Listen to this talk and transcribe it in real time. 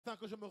afin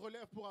que je me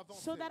relève pour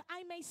avancer. so that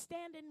I may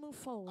stand and move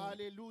forward.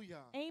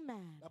 Alléluia.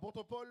 Amen.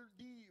 L'apôtre Paul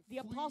dit, The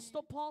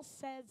Apostle Paul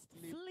says,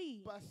 les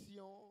flee.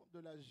 passions de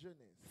la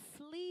jeunesse.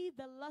 Flee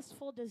the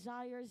lustful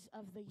desires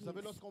of the Vous savez,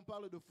 youth. lorsqu'on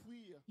parle de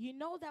fuir, You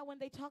know that when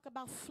they talk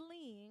about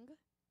fleeing,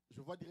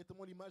 je vois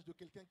directement l'image de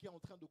quelqu'un qui est en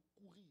train de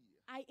courir.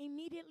 I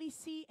immediately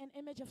see an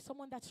image of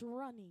someone that's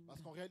running. Parce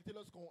qu'en réalité,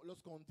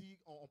 lorsqu'on dit,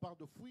 on parle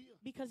de fuir,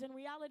 Because in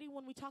reality,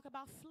 when we talk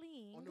about on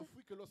fleeing, ne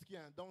fuit que lorsqu'il y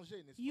a un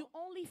danger, n'est-ce you pas?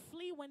 only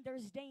flee when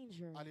there's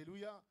danger.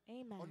 Alléluia. On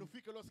ne Amen.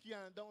 fuit que lorsqu'il y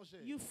a un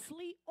danger. You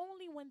flee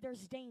only when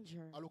there's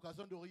danger. À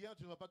l'occasion de rien,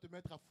 tu ne vas pas te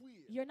mettre à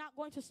fuir. You're not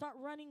going to start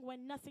running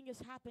when nothing is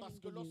happening Parce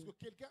que to you. lorsque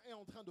quelqu'un est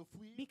en train de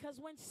fuir,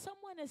 Because when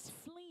someone is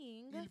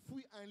fleeing, il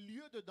fuit un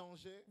lieu de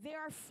danger they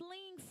are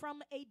fleeing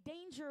from a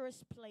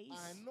dangerous à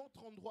place un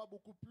autre endroit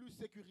beaucoup plus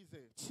sécurisé.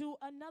 to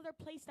another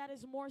place that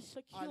is more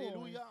secure.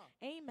 Alléluia.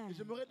 Et Amen.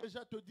 j'aimerais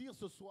déjà te dire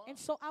ce soir And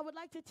so I would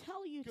like to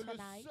tell you que le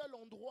tonight seul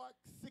endroit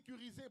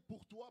sécurisé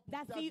pour toi, pour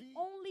that ta the vie,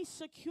 only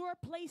secure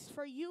place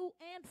for you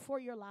and for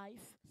your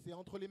life, c'est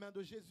entre les mains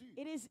de Jésus.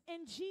 it is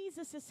in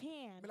Jesus'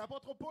 Mais hand.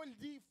 l'apôtre Paul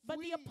dit, But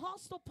the fuis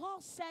Apostle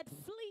Paul said,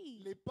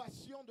 flee. les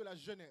passions de la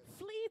jeunesse.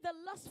 Flee the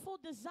lustful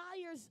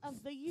desires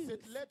of the youth.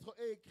 Cette lettre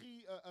est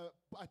écrite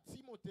à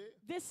Timothée.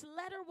 This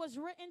letter was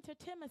written to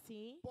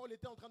Timothy. Paul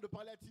était en train de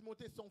parler à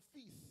Timothée, son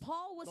fils.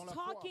 Paul was dans la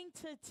foi. talking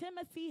to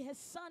Timothy, his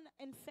son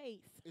in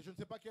faith. Et je ne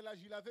sais pas quel âge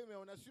il avait, mais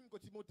on assume que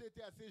Timothée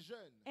était assez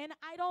jeune. And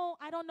I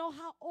don't know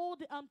how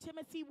old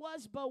Timothy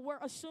was, but we're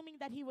assuming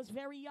that he was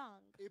very young.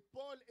 Et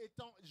Paul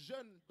étant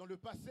jeune dans le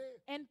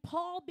passé, And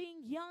Paul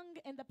being young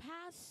in the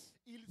past,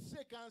 il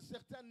sait qu'à un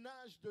certain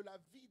âge de la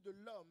vie de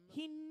l'homme,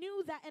 he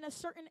knew that in a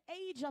certain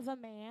age of a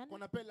man,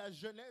 qu'on appelle la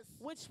jeunesse,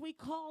 which we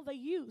call the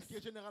youth, qui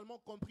est généralement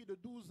compris de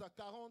 12 à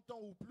 40 ans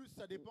ou plus,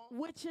 ça dépend.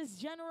 which is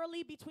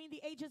generally between the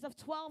ages of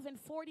 12 and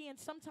 40 and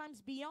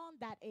sometimes beyond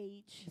that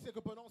age. Il sait que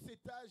pendant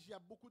cet âge, il y a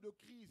beaucoup de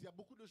crises, il y a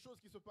beaucoup de choses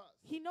qui se passent.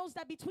 He knows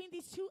that between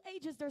these two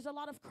ages, there's a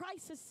lot of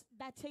crisis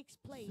that takes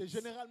C'est place.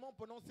 généralement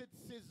pendant cette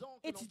saison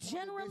que l'on It's prend des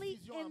generally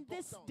décisions in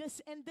importantes.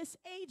 this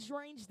age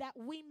range that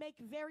we make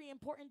very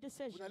important Vous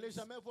n'allez decisions.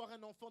 jamais voir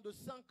un enfant de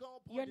 5 ans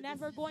prendre You're des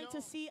never going to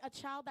décisions see a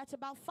child that's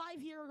about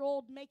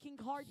 5-year-old making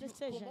hard sur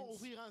comment decisions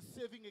ouvrir un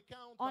saving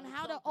account, on par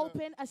how to exemple,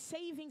 open a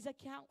savings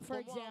account,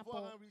 for comment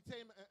avoir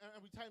example, un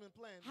retirement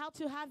plan, how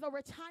to have a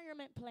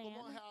retirement comment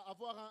plan,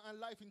 avoir un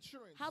life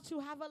insurance. how to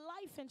have a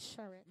life Mais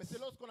insurance. c'est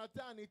lorsqu'on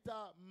atteint un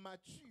état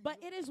mature, But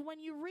it is when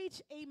you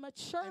reach a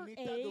mature un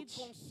état de age,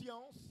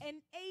 conscience, an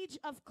age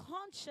of qu'on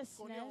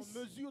est en consciousness,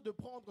 mesure de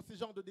prendre ce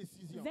genre de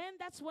décisions. then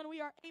that's when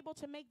we are able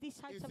to make these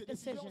Et types of ces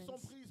décisions sont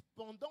decisions. prises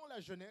pendant la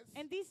jeunesse,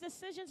 And these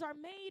decisions are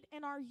made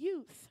in our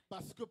youth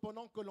parce que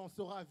pendant que l'on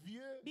sera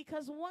vieux,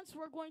 because once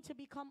we're going to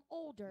become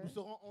older, nous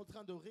serons en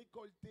train de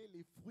récolter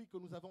les fruits que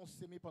nous avons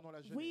sémés pendant la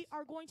we jeunesse.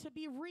 are going to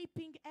be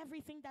reaping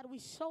everything that we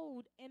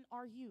sowed in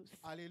our youth.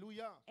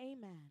 Alléluia.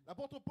 Amen.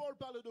 L'apôtre Paul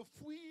parle de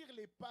fuir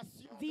les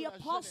passions de The la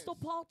Apostle jeunesse.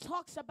 Paul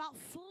talks about Il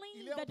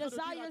fleeing est en the train de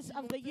dire à desires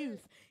of the Timothée,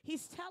 youth.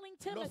 He's telling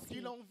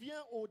Timothy, Lorsqu'il en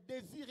vient aux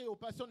désirs et aux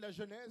passions de la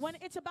jeunesse, when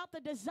it's about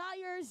the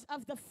desires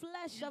of the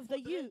flesh il of the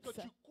faudrait youth,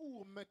 que tu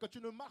cours, mais que tu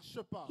ne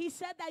marches pas. he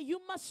said that you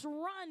must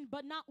run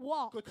but not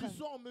walk. Que tu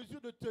sois en mesure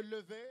de te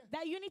lever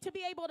That you need to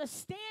be able to et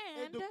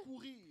stand de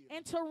courir.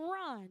 and to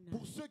run.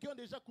 Pour ceux qui ont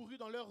déjà couru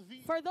dans leur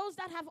vie, For those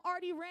that have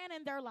already ran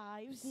in their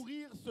lives,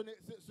 courir, ce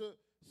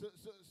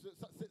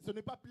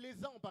n'est pas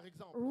plaisant, par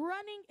exemple.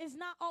 running is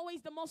not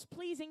always the most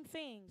pleasing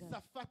thing.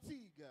 Ça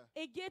fatigue.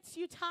 It gets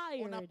you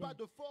On n'a pas tired.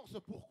 de force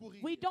pour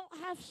courir. We don't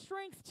have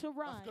strength to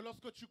Parce que run.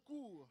 lorsque tu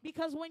cours,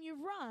 Because when you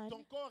ton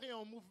run, corps est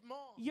en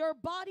mouvement, your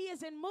body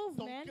is in ton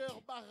movement,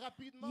 cœur bat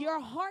rapidement, your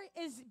heart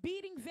is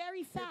beating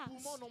very tes poumons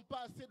fast. n'ont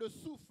pas assez de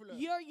souffle.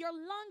 Your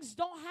lungs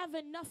don't have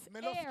enough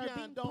Mais lorsqu'il y air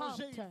a un being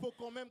danger, il pumped. faut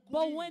quand même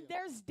But when courir.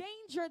 there's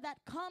danger that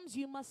comes,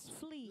 you must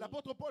flee.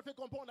 L'apôtre Paul fait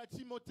comprendre à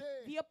Timothée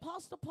The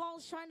Apostle Paul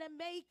is trying to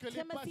make que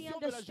les Timothy passions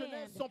de la jeunesse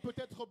understand sont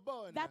peut-être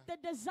bonnes that the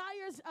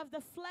desires of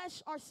the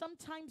flesh are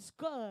sometimes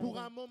good pour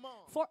un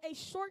moment, for a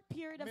short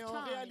period of mais en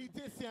time.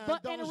 réalité c'est un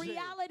But in danger.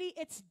 reality,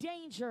 it's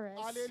dangerous.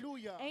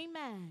 Alléluia.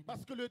 Amen.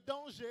 Parce que le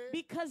danger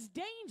Because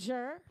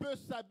danger peut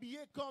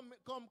s'habiller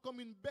comme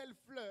une belle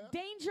fleur.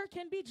 Danger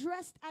can be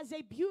dressed as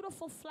a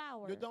beautiful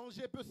flower. Le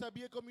danger peut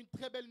s'habiller comme une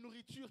très belle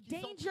nourriture qui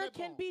sent Danger très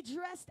can bon. be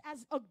dressed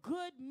as a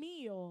good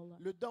meal.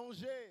 Le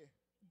danger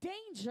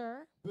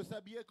Danger peut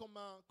s'habiller comme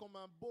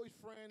un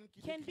boyfriend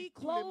qui can t'écrit be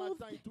tous les clothed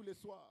matins et tous les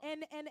soirs.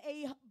 and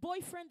a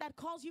boyfriend that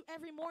calls you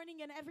every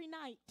morning and every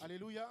night.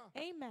 Alléluia.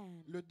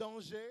 Amen. Le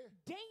danger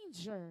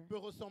Danger peut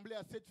ressembler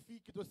à cette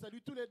fille qui te salue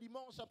tous les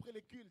dimanches après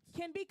les cultes.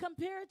 can be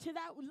compared to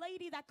that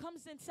lady that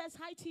comes and says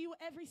hi to you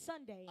every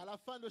Sunday. À la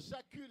fin de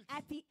chaque culte.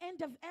 At the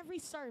end of every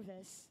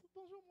service.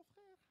 Bonjour mon frère.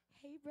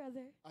 Hey,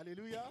 brother.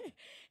 Alléluia.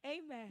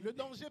 Amen. Le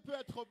danger peut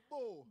être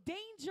beau.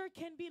 Danger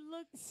can be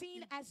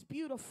seen as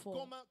beautiful.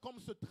 Comme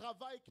ce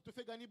travail qui te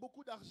fait gagner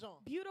beaucoup d'argent.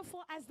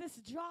 Beautiful as this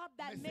job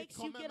that Mais c'est makes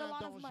quand you même get a un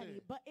lot of danger.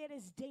 money, but it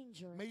is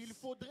dangerous. Mais il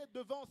faudrait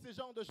devant ces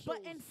genres de choses,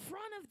 But in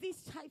front of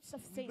these types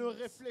of ne things,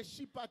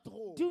 réfléchis pas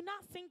trop, do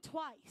not think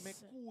mais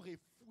twice, cours et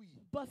fuis.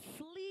 fuis. but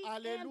flee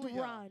and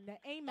Alléluia. run.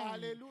 Amen.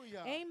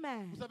 Alléluia.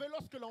 Amen. Vous savez,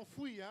 lorsque l'on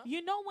fuit, hein,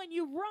 You know, when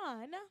you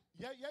run,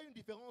 il y a une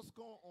différence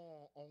quand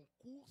on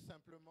court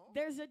simplement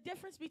there's a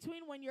difference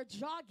between when you're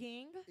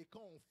jogging et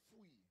quand on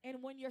fuit.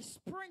 and when you're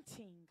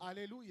sprinting.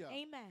 Alléluia.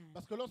 Amen.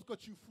 Parce que lorsque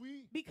tu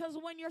fuis, Because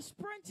when you're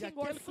il y a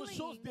or quelque chose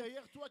fleeing,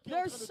 derrière toi qui est en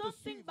train there's de te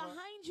something suivre,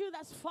 behind you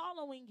that's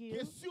following qui you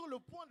est sur le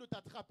point de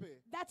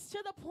t'attraper that's to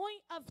the point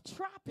of et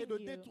trapping de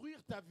you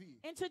détruire ta vie.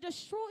 and to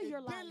destroy Et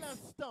your dès life.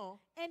 l'instant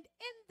And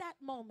in that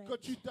moment, que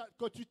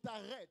tu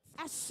t'arrêtes,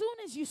 as soon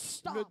as you le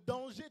stop,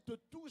 danger te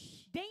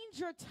touche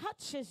danger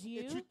touches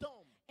et tu you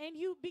tombes. and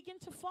you begin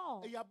to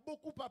fall. Et il y a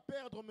beaucoup à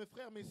perdre, mes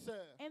frères, mes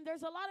sœurs. And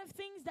there's a lot of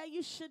things that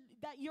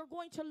you're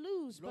going to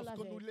lose, Lorsque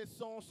nous beloved,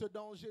 laissons ce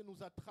danger nous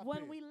attraper.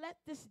 when we let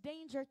this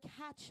danger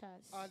catch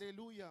us.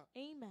 Alléluia.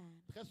 Amen.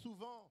 Très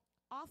souvent,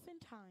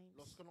 Oftentimes,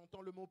 lorsque l'on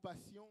entend le mot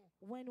passion,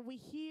 when we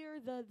hear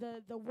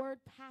the word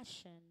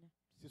passion,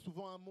 c'est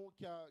souvent un mot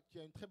qui a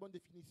une très bonne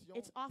définition.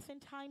 it's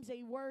oftentimes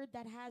a word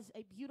that has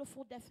a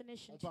beautiful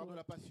definition On to parle de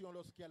la it. passion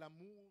lorsqu'il y a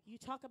l'amour. You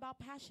talk about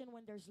passion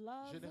when there's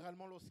love,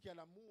 Généralement lorsqu'il y a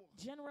l'amour.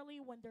 generally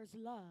when there's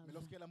love, Mais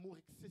lorsqu'il y a l'amour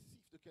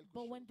excessif de quelque but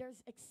chose. when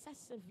there's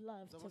excessive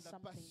love Nous avons to de la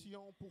something,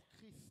 passion pour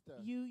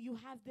Christ. you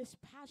have this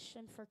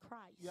passion for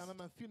Christ. Il y a même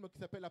un film qui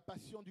s'appelle La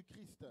Passion du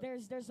Christ.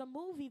 There's a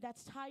movie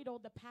that's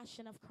titled The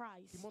Passion of Qui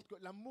Christ, montre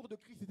que l'amour de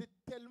Christ était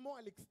tellement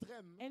à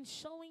l'extrême and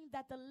showing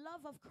that the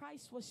love of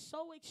Christ was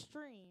so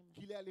extreme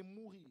qu'il est allé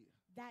mourir.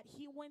 that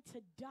he went to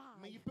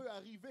Mais die. il peut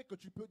arriver que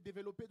tu peux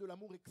développer de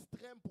l'amour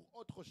extrême pour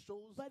autre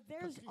chose But que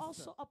there's Christ.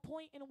 also a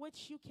point in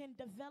which you can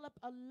develop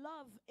a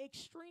love,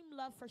 extreme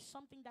love for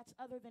something that's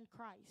other than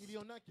Christ. Il y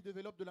en a qui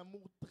développent de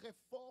l'amour très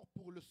fort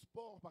pour le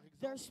sport, par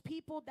exemple, There's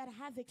people that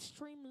have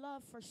extreme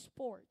love for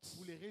sports,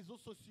 pour les réseaux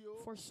sociaux,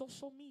 for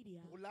social media,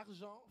 pour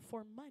l'argent,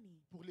 for money,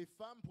 pour les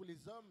femmes, pour les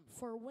hommes,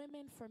 for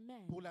women, for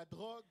men, pour la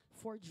drogue,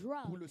 for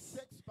pour le drugs,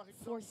 sexe, par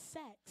for exemple,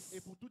 sex, et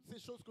pour toutes ces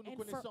choses que nous and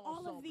for connaissons all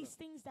of ensemble. these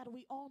things that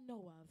we all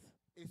know of.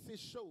 Et ces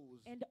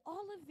choses And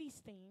all of these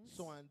things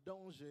sont un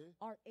danger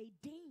are a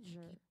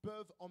danger qui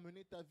peuvent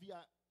emmener ta vie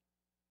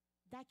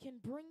that can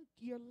bring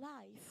your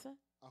life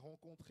à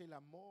rencontrer la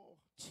mort,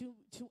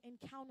 to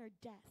encounter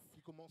death qui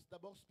commence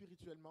d'abord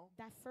spirituellement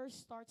that first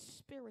starts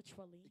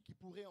spiritually, et qui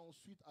pourrait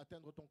ensuite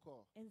atteindre ton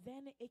corps. and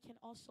then it can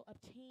also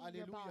obtain your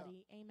Alléluia.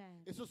 body.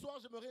 Amen. Et ce soir,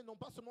 j'aimerais non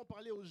pas seulement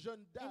parler aux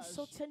jeunes And d'âge,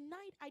 so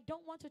tonight, I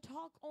don't want to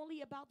talk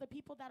only about the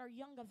people that are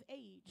young of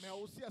age, mais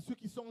aussi à ceux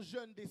qui sont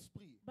jeunes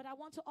d'esprit. but I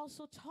want to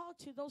also talk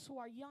to those who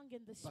are young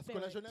in the Parce que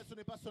la spirit, jeunesse, ce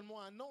n'est pas seulement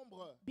un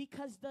nombre,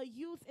 because the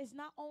youth is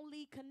not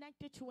only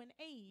connected to an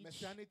mais age,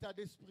 c'est un état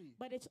d'esprit.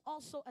 but it's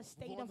also a Vous vous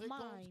state of rendrez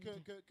compte mind.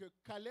 que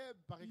Caleb,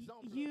 par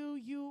exemple,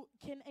 You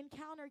can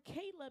encounter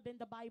Caleb in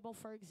the Bible,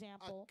 for à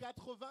example,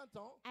 80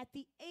 ans, at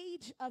the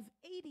age of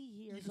 80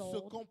 il years se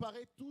old.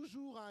 comparait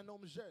toujours à un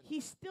homme jeune. He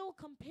still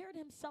compared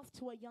himself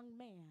to a young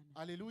man.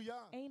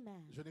 Alléluia.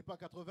 Amen. Je n'ai pas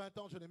 80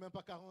 ans, je n'ai même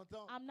pas 40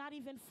 ans. I'm not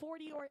even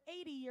 40 or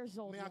 80 years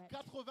old Mais à yet.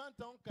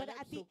 80 ans, But Caleb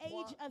at se the croit.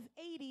 age of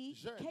 80,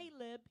 jeune.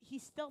 Caleb, he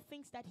still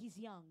thinks that he's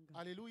young.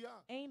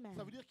 Alléluia. Amen.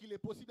 Ça veut dire qu'il est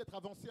possible d'être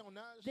avancé en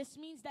âge, This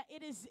means that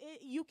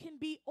you can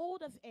be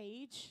old of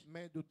age,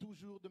 mais de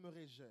toujours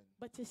demeurer jeune.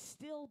 but to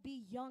still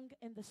be young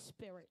in the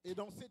spirit. Et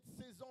dans cette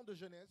saison de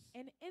jeunesse,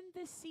 And in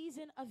this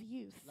season of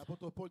youth,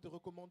 l'apôtre Paul te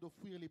recommande de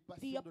fuir les the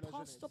passions de la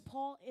jeunesse. Apostle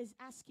Paul is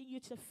asking you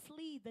to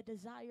flee the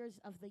desires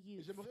of the Et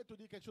youth. j'aimerais te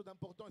dire quelque chose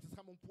d'important, et ce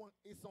sera mon point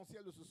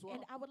essentiel de ce soir.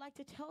 And I would like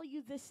to tell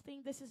you this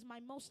thing. This is my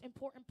most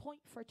important point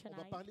for On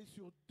va tonight. parler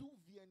sur d'où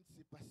viennent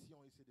ces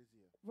passions et ces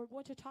désirs. We're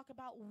going to talk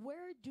about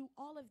where do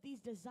all of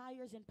these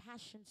desires and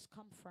passions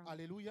come from.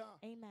 Alléluia.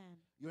 Amen.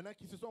 Il y en a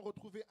qui se sont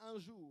retrouvés un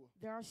jour,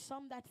 There are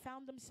some that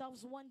found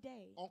themselves one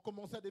day. ont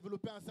commencé à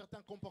développer un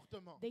certain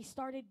comportement. They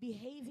started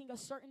behaving a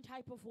certain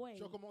type of way.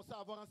 Tu as commencé à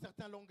avoir un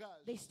certain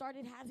langage, They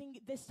started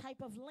having this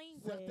type of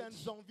certaines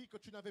language. envies que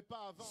tu n'avais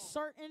pas avant.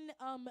 Certain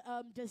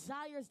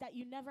desires that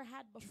you never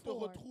had Tu te before.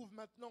 retrouves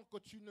maintenant que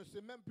tu ne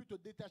sais même plus te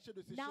détacher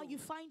de ces Now you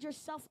choses. find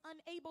yourself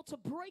unable to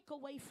break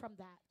away from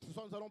that. Ce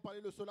soir, nous allons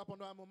parler de cela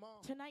pendant un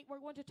moment. Tonight we're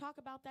going to talk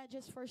about that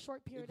just for a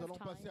short Et period nous of allons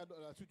passer time. à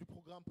la suite du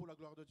programme pour la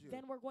gloire de Dieu.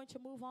 Then we're going to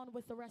move on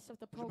with the rest of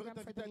the J'aimerais program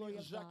for t'inviter the à glory lire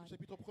of Jacques, God.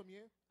 chapitre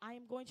 1er, I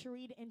am going to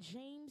read in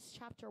James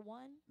chapter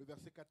 1, le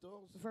verset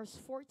 14 verse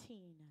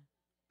 14.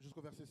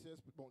 jusqu'au verset 16,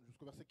 bon,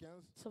 jusqu'au verset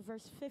 15. So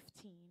verse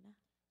 15,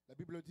 La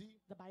Bible dit,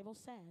 the Bible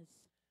says,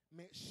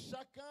 mais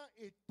chacun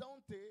est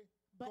tenté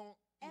But quand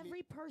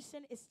every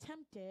person is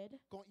tempted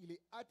quand il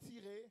est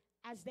attiré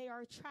as they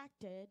are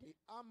attracted, et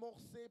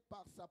amorcé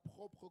par sa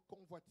propre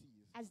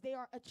convoitise. as they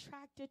are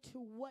attracted to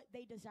what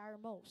they desire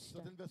most.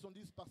 Certaines versions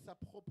disent par sa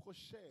propre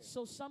chair.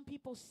 So some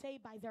people say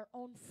by their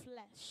own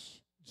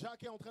flesh.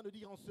 Jack est en train de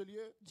dire en ce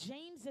lieu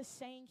James is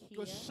saying que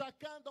here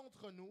chacun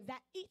d'entre nous,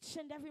 that each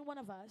and every one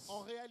of us,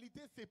 en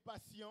réalité, ses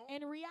passions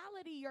in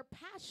reality, your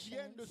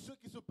viennent de passions ce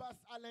qui se passe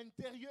à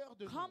l'intérieur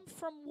de come nous.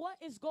 from what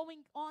is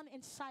going on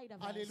inside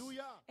of us.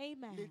 Alléluia. Les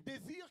Amen.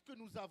 désirs que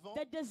nous avons,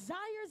 The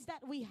desires that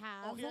we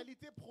en have,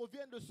 réalité,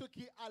 proviennent de ce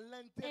qui est à in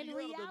l'intérieur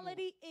de nous.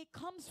 reality, it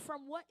comes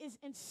from what is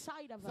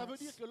inside of Ça veut us.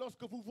 dire que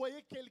lorsque vous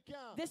voyez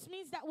quelqu'un This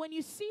means that when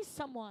you see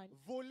someone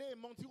voler,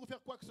 mentir ou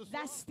faire quoi que ce soit,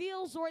 that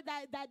steals or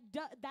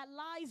that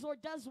lies or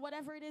does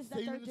whatever it is that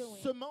c'est they're une doing,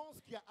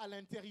 semence qui est à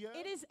l'intérieur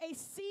it is a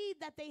seed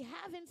that they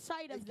have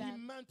inside et of qui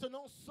them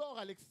maintenant sort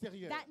à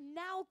l'extérieur. that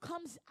now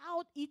comes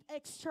out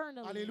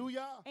externally.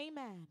 Alléluia.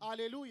 Amen.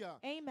 Alléluia.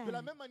 Amen. De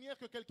la même manière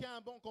que quelqu'un a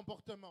un bon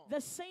comportement. The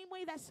same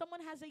way that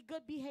someone has a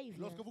good behavior.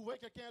 Lorsque vous voyez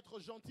quelqu'un être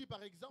gentil,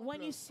 par exemple,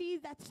 When you see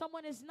that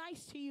someone is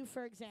nice to you,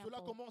 for cela example,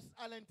 commence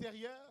à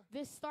l'intérieur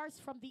this starts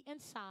from the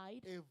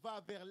inside et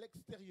va vers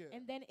l'extérieur.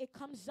 and then it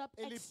comes up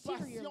Et les passions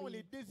et les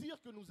exteriorly.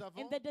 désirs que nous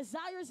avons And the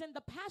desires and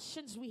the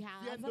passions we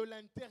viennent have, de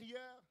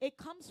l'intérieur it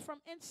comes from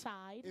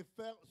inside et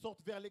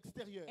sortent vers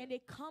l'extérieur. and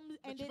it comes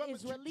Mais and tu it vas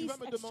is tu vas released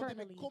me demander,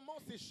 mais externally. comment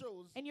ces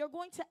choses And you're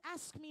going to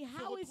ask me, se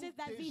how is it retrouvent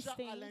that these déjà à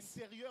things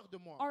l'intérieur de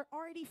moi? are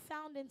already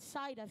found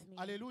inside of me?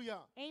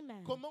 Alléluia.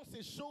 Amen. Comment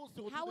ces choses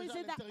se How retrouvent is déjà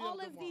à it that l'intérieur all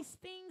de of moi? these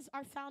things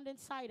are found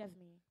inside of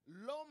me?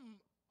 L'homme,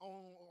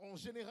 en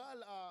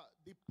général, a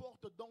des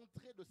portes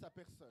d'entrée de sa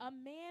personne. A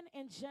man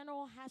in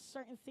general has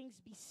certain things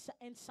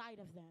inside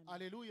of them.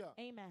 Alléluia.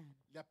 Amen.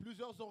 Il y a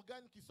plusieurs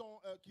organes qui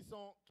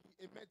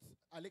émettent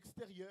à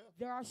l'extérieur,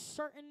 There are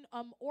certain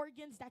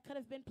organs that could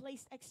have been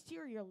placed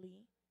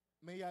exteriorly,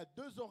 mais il y a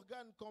deux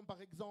organes comme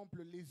par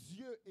exemple les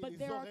yeux et but les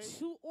there are oreilles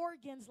two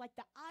organs like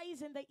the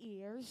eyes and the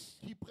ears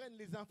qui prennent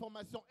les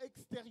informations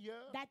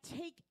extérieures that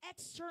take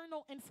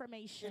external et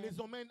information les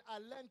emmènent à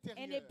and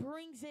l'intérieur. it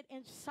brings it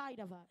inside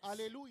of us.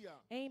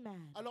 Alléluia.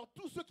 Amen. Alors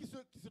tout ce qui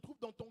se trouve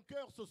dans ton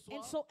cœur ce soir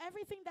And so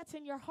everything that's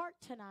in your heart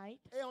tonight,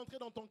 est entré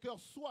dans ton cœur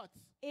soit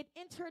it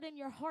entered in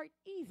your heart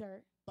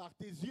either par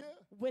tes yeux,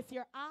 with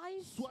your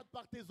eyes soit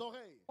par tes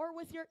oreilles, or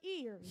with your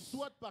ears.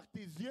 soit par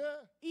tes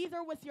yeux,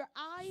 Either with your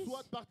eyes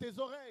soit par tes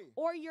oreilles.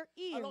 or your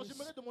Alors ears.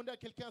 j'aimerais demander à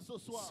quelqu'un ce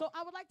soir, So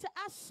I would like to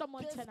ask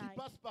someone qu'est-ce qui tonight,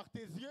 passe par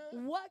tes yeux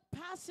what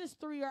passes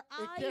through your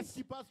et qu'est-ce eyes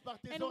qui passe par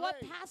tes and what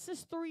oreilles?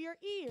 passes through your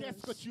ears?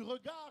 Qu'est-ce que tu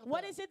regardes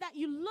What is it that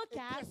you look et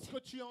at qu'est-ce que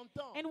tu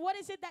entends? and what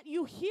is it that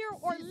you hear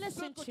or Si ce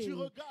listen que tu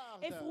to?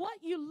 regardes If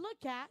what you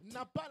look at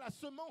n'a pas la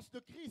semence de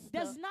Christ,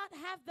 does not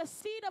have the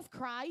seed of tu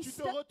Christ,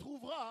 te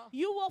retrouveras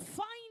you will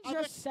find avec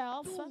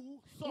yourself tout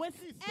sauf with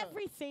Christ.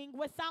 everything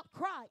without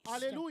Christ.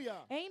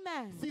 Alléluia.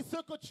 Amen. Si ce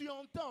que tu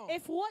entends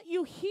If what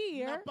you n'a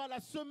hear pas la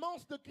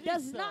semence de does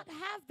Christ, not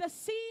have the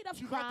seed of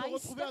tu vas te Christ,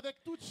 retrouver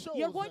avec toutes choses,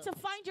 you're going to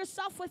find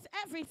yourself with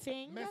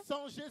everything, mais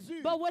sans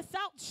Jésus. but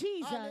without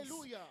Jesus.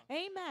 Alléluia.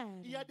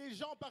 Amen. Il y a des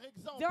gens, par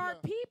exemple, There are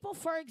people,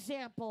 for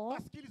example,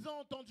 parce qu'ils ont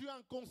entendu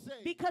un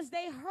conseil, because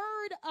they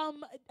heard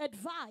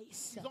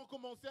advice, ils ont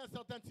commencé un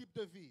certain type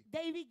de vie.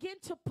 they begin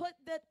to put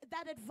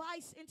that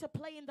advice into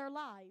play in their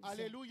lives.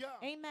 Alléluia.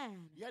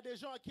 Amen. Il y a des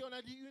gens à qui on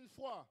a dit une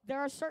fois, There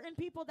are certain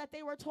people that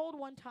they were told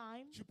one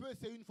time tu peux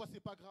essayer une fois, c'est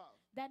pas grave.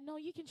 that no,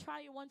 you can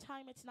try it one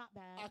time, it's not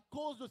À bad.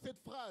 cause de cette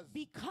phrase,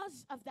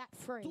 Because of that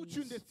phrase, toute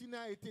une destinée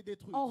a été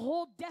détruite. a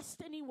whole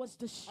destiny was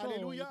destroyed.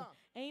 Alléluia.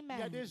 Il y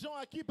a des Amen. gens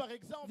à qui, par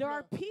exemple, There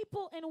are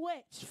people in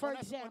which, for on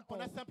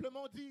example, a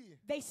simplement dit,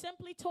 they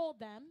simply told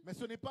them mais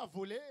ce n'est pas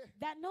volé.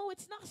 that no,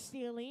 it's not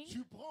stealing.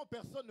 Tu prends,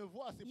 personne ne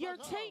voit, c'est pas You're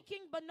grave.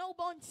 taking, but no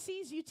one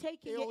sees you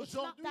taking Et it. It's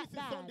not aujourd'hui, that ce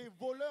sont bad. des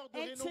voleurs de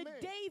And renommée.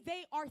 today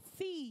they are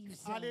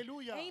thieves.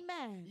 Alléluia.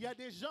 Amen. Il y a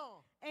des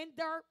gens, And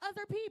there are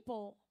other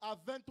people à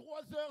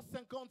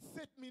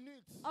 23h57,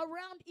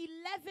 around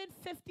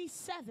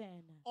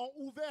 11:57 ont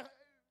ouvert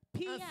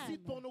un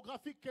site p.m.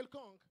 pornographique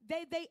quelconque.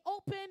 They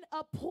open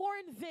a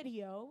porn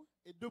video,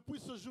 Et depuis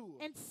ce jour,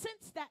 and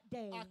since that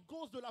day, à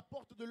cause de la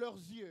porte de leurs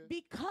yeux,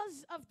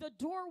 because of the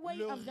doorway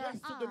le of their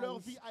reste de leur eyes,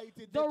 vie a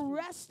été the détruit.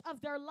 rest of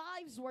their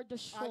lives were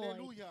destroyed.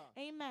 Alléluia.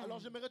 Amen. Alors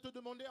j'aimerais te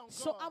demander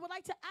So I encore, would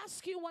like to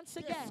ask you once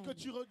qu'est-ce again, que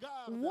tu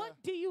regardes? what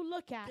do you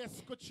look at?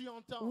 Qu'est-ce que tu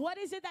entends? What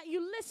is it that you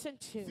listen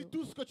Si to?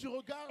 tout ce que tu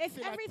regardes, If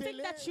c'est la everything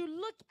télé, that you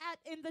look at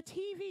in the c'est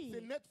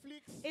TV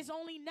Netflix. is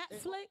only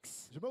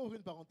Netflix, Je vais ouvrir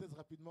une parenthèse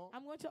rapidement.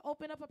 I'm going to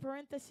open up a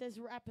parenthesis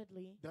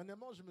rapidly.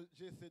 Dernièrement,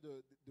 j'ai essayé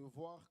de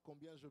voir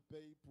combien je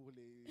paye pour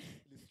les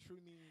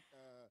streaming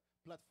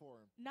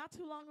platforms. Not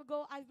too long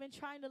ago, I've been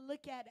trying to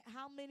look at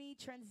how many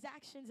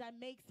transactions I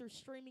make through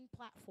streaming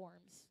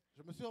platforms.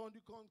 Je me suis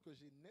rendu compte que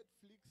j'ai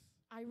Netflix,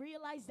 I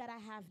realized that I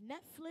have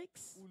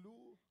Netflix,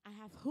 Hulu, I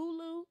have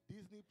Hulu,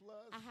 Disney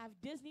Plus, I have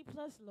Disney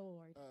Plus,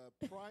 Lord,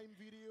 Prime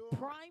Video.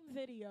 Prime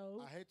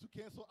Video, I had to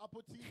cancel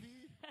Apple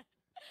TV.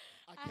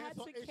 I I had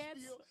cancel to HBO.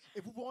 cancel-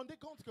 Et vous vous rendez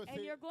compte que and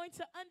you're going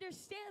to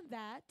understand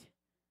that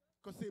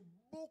c'est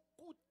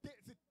beaucoup, c'est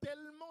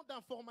tellement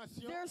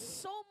d'informations There's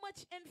so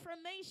much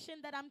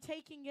information that I'm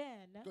taking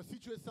in que si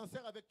tu es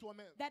sincère avec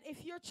toi-même, that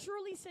if you're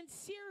truly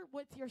sincere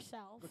with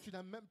yourself, que tu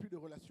n'as même plus de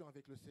relation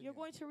avec le you're Seigneur.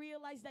 going to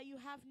realize that you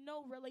have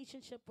no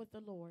relationship with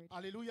the Lord.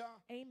 Alléluia.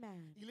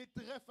 Amen. Il est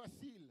très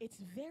facile It's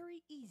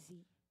very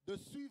easy de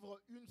suivre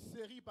une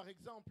série, par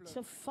exemple,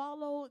 to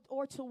follow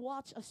or to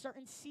watch a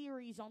certain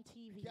series on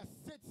TV qui a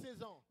 7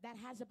 saisons, that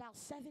has about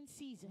 7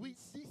 oui,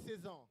 seasons 10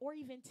 saisons, or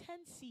even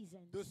 10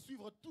 seasons, de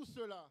suivre tout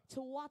cela.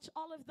 to watch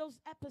all of those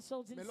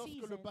episodes Mais and lorsque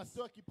le seasons.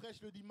 pasteur qui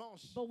prêche le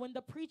dimanche But when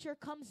the preacher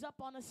comes up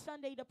on a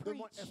Sunday to preach,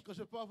 demande, est-ce que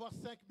je peux avoir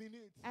 5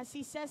 minutes? as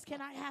he says, can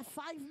I have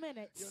 5 Il y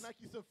minutes? en a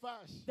qui se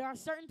fâchent. There are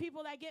certain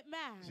people that get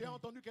J'ai mad.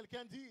 entendu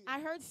quelqu'un dire, I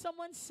heard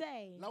someone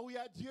say là où il y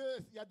a Dieu,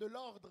 il y a de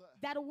l'ordre.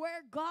 that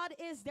where God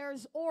is,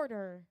 there's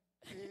order.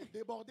 Et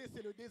déborder,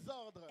 c'est le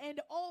désordre. And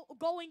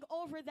going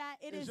over that,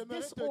 it Et is j'aimerais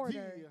te disorder.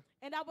 dire,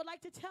 And I would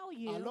like to tell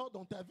you alors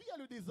dans ta vie, il y a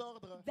le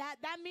désordre.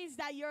 that means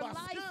that your Parce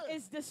life que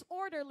is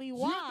disorderly. Dieu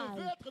Why?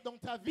 devait être dans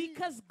ta vie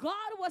Because God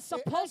was et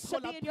supposed être to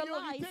la be in your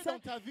priorité life dans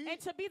ta vie. and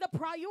to be the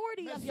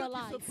priority Mais of ce your qui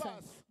se life.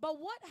 passe, But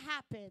what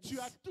happens? tu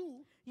as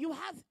tout You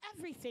have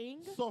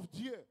everything, sauf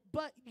Dieu.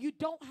 but you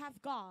don't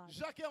have God.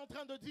 Jacques est en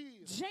train de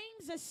dire,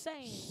 James is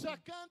saying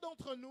chacun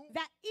d'entre nous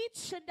that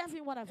each and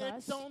every one of est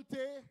us,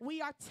 tenté we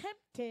are et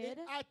tempted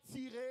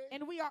attiré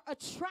and we are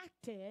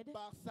attracted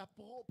par sa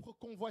propre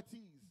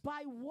convoitise,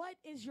 by what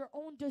is your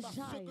own par ce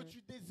desire, que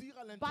tu désires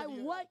à by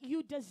l'intérieur. what you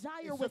Et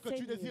desire ce que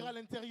tu within désires à you.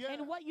 l'intérieur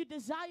And what you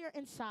desire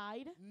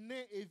inside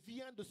naît et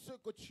vient de ce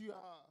que tu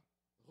as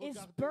is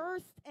regardé,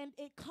 birthed and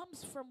it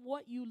comes from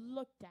what you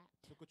looked at,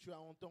 ce que tu as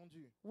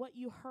entendu. what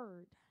you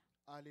heard.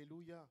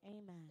 Alléluia.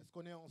 Amen. Est-ce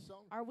qu'on est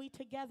ensemble? Are we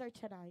together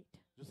tonight?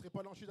 Je ne serai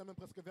pas long, je suis même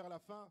presque vers la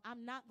fin,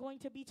 I'm not going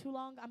to be too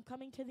long. I'm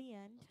coming to the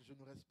end parce que je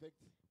nous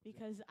respecte.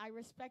 because I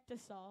respect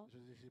us all.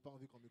 Je n'ai pas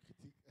envie qu'on me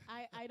critique.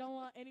 I don't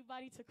want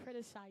anybody to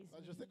criticize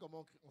Ah, je me. sais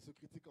comment on se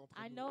critique entre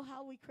I nous. know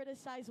how we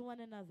criticize one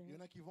another. Il y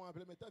en a qui vont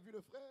appeler, mais t'as vu le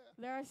frère?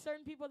 There are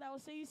certain people that will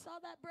say, you saw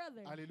that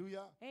brother.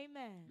 Alléluia.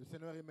 Amen. Le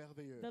Seigneur est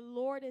merveilleux. The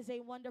Lord is a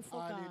wonderful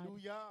God.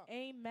 Alléluia.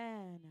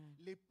 Amen.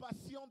 Les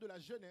passions de la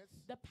jeunesse,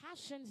 The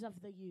passions of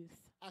the youth.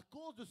 à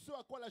cause de ce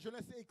à quoi la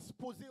jeunesse est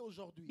exposée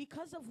aujourd'hui,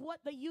 Because of what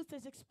the youth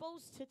is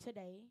exposed to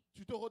today,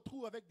 tu te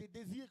retrouves avec des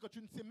désirs que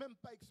tu ne sais même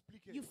pas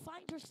expliquer. you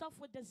find yourself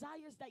with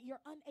desires that you're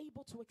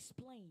unable to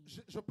explain.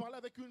 Je parlais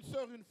avec une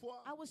sœur une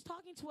fois, I was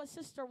talking to a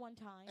sister one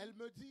time, elle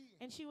me dit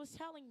and she was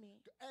telling me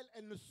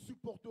qu'elle ne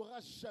supportera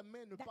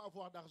jamais ne pas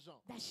avoir d'argent.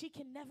 that she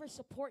can never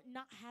support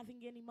not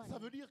having any money. Ça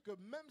veut dire que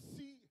même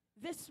si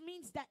This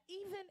means that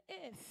even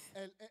if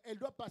elle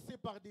doit passer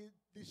par des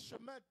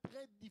chemins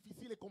très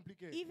difficiles et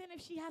compliqués, even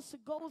if she has to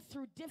go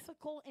through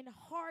difficult and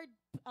hard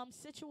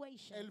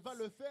situations, elle va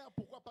le faire.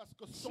 Pourquoi? Parce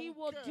que son she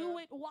will cœur do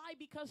it. Why?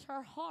 Because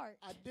her heart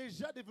a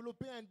déjà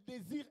développé un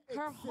désir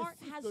her heart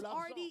excessif has de l'argent.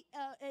 already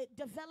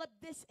developed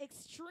this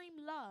extreme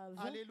love.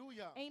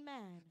 Alléluia.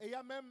 Amen. Et il y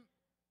a même,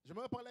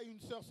 j'aimerais parler à une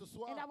sœur ce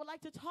soir, And I would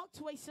like to talk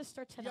to a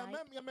sister il y a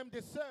tonight. même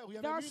des sœurs, il y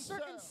a There même are une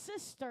certain sœur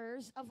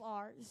sisters of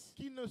ours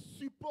qui ne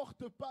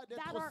supportent pas that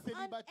d'être are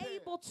célibataire.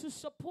 unable to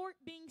support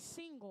being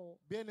single.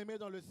 Bien-aimé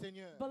dans le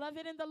Seigneur,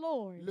 Beloved in the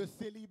Lord, le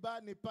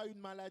célibat n'est pas une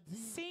maladie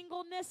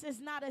singleness is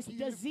not a qu'il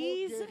faut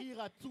disease guérir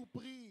à tout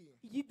prix.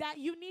 that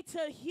you need to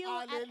heal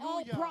at all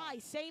Hallelujah.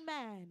 price.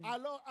 Amen.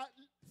 Alors,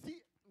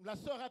 si la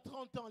sœur a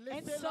 30 ans, And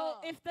laissez-la.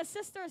 so if the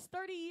sister is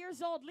 30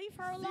 years old, leave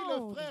her Si le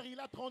alone. frère il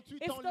a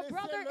 38 If ans, the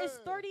brother is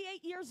laissez-le.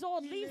 38 years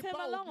old, Il leave n'est him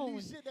pas alone.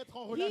 obligé d'être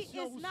en He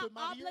relation is ou se not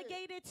marier.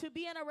 obligated to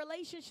be in a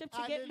relationship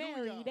to get Alléluia.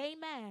 married. Vous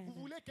Amen.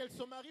 voulez qu'elle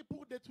se marie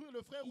pour détruire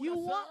le frère ou You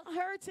la want sœur?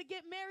 her to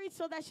get married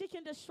so that she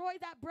can destroy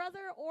that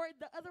brother or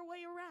the other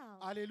way around.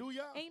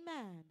 Alléluia.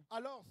 Amen.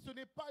 Alors, ce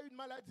n'est pas une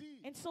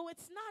maladie. And so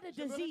it's not a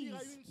J'aimerais dire à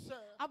disease. une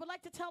sœur I would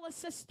like to tell a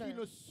sister qui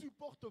ne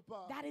supporte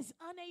pas that is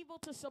unable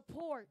to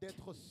support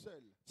d'être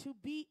seule. to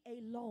be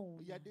alone.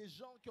 Il y a des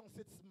gens qui ont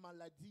cette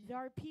maladie There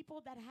are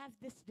people that have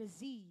this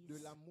disease de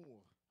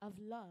l'amour. of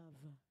love.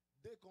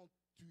 Dès quand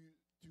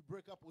tu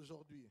break up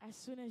aujourd'hui, As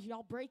soon as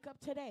y'all break up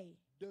today,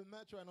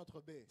 demain tu as un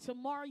autre bébé.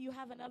 tomorrow you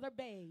have another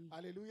babe.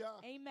 Alléluia.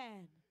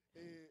 Amen.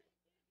 Et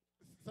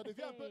ça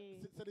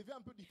devient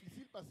un peu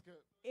difficile parce que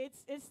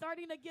It's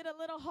starting to get a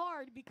little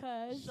hard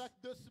because chaque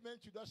 2 semaines,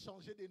 tu dois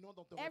changer des noms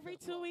dans ton every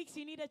 2 répertoire. weeks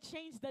you need to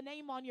change the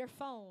name on your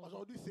phone.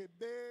 Aujourd'hui, c'est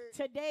B.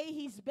 Today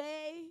he's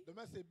Bay.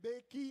 Demain, c'est B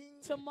King.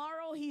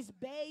 Tomorrow he's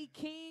Bay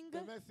King.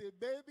 Demain, c'est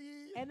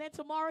Baby. And then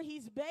tomorrow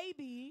he's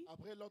Baby.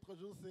 Après, l'autre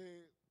jour,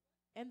 c'est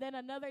And then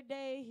another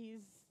day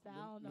he's, I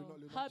don't know,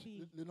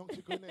 Hubby. le nom que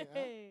tu connais.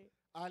 Hein?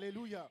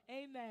 Alléluia.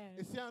 Et Amen.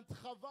 c'est un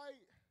travail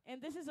And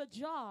this is a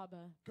job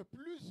que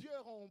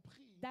plusieurs ont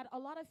pris that a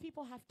lot of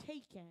people have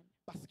taken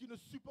parce qu'ils ne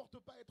supportent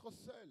pas être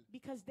seuls.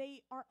 because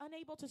they are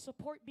unable to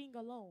support being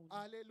alone.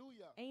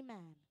 Alléluia.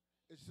 Amen.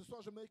 Et ce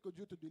soir, j'aimerais que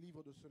Dieu te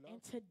délivre de cela. And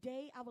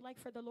today, I would like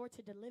for the Lord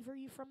to deliver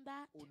you from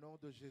that Au nom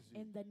de Jésus.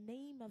 in the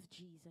name of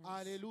Jesus.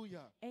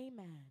 Alléluia.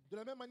 Amen. De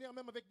la même manière,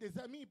 même avec des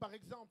amis, par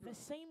exemple. The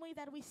same way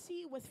that we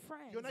see with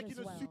friends Il y en a qui as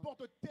ne well.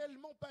 supportent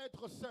tellement pas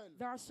être seuls.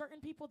 There are certain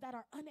people that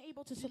are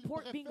unable to Ils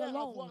support being préfèrent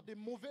alone. avoir des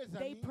mauvais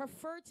They amis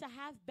prefer to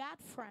have bad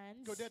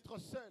friends que d'être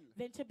seuls.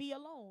 than to be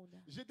alone.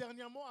 J'ai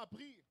dernièrement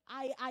appris,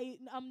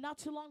 Not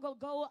too long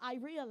ago, I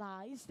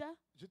realized,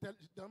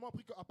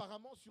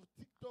 qu'apparemment sur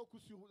TikTok ou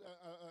sur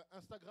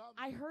Instagram,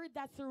 I heard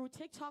that through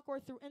TikTok or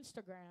through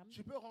Instagram,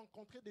 tu peux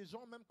rencontrer des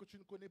gens même que tu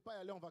ne connais pas et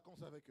aller en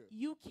vacances avec eux.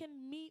 you can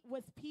meet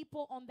with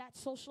people on that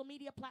social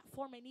media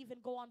platform and even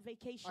go on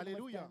vacation with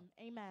Alléluia. them.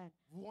 Amen.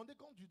 Vous vous rendez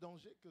compte du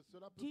danger que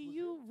cela peut Do poser?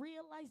 you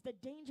realize the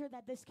danger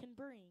that this can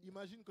bring?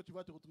 Imagine que tu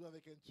vas te retrouver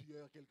avec un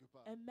tueur quelque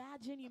part.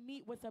 Imagine you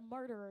meet with a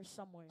murderer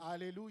somewhere.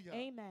 Alléluia.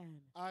 Amen.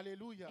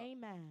 Alléluia.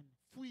 Amen.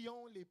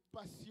 Fuyons les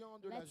passions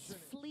de la Let's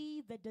jeunesse.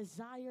 flee the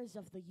desires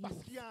of the Parce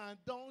youth. qu'il y a un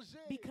danger.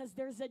 Because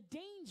there's a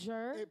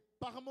danger, Et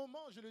par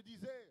moments, je le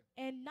disais,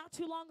 and not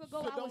too long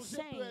ago ce I was danger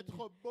peut saying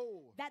être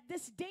beau. that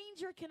this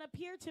danger can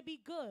appear to be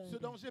Ce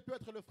good. danger peut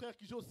être le frère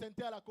qui joue au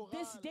synthé à la chorale.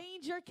 This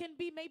danger can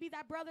be maybe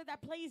that brother that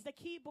plays the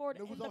keyboard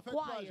Ne in vous the en faites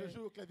pas, je choir.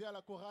 joue au clavier à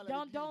la chorale à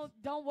Don't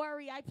l'église. don't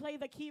worry, I play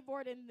the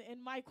keyboard in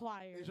my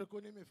choir. Et je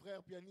connais mes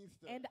frères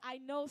pianistes. And I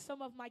know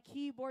some of my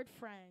keyboard Et,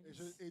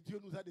 friends. et Dieu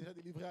nous a déjà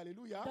délivrés.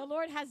 Alléluia. The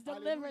Lord has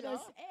delivered Alléluia.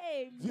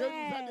 us. Dieu nous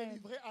a Amen.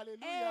 délivrés.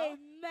 Alléluia.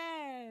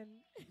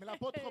 Amen. Mais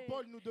l'apôtre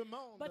Paul nous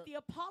demande But the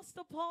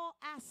Apostle Paul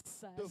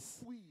asks de us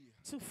fuir.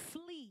 to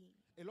flee.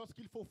 Et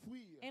lorsqu'il faut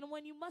fuir, And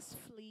when you must il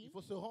flee,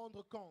 faut se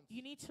rendre compte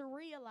you need to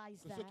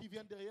realize que ce qui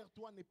vient derrière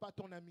toi n'est pas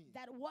ton ami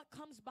that what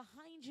comes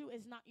behind you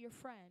is not your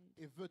friend.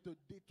 et veut te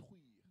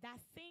détruire. That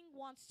thing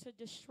wants to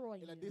destroy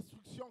Et la you.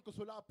 destruction que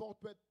cela apporte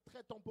peut être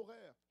très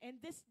temporaire. And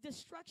this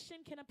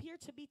destruction can appear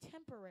to be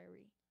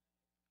temporary.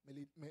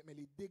 Mais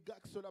les dégâts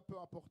que cela peut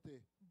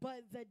apporter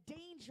But the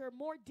danger,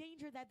 more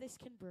danger that this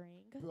can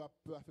bring,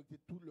 peut affecter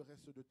tout le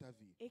reste de ta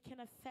vie. it can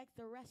affect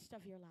the rest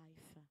of your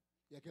life.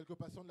 Il y a quelques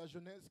passions de la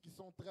jeunesse qui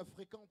sont très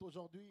fréquentes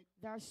aujourd'hui,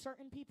 There are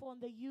certain people in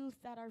the youth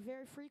that are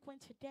very frequent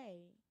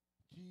today,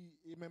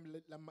 et même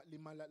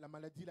la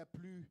maladie la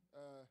plus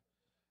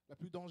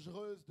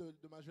dangereuse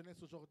de ma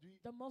jeunesse aujourd'hui,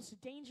 the most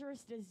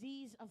dangerous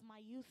disease of my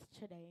youth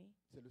today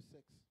c'est le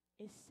sexe,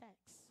 is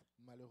sex.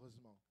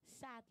 malheureusement.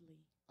 Sadly.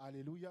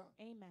 Alléluia.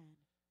 Amen.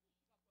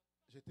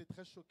 J'étais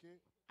très choqué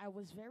I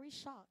was very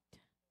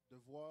shocked de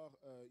voir, je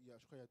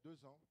crois il y a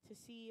 2 ans, to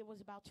see, it was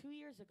about 2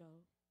 years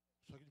ago,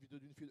 je crois une vidéo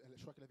d'une fille,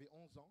 je crois qu'elle avait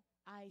 11 ans,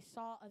 I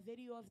saw a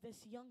video of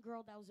this young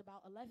girl that was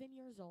about 11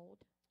 years old.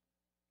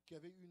 qui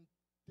avait eu une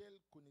telle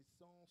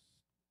connaissance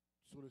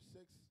sur le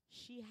sexe.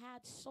 She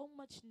had so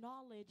much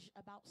knowledge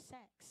about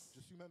sex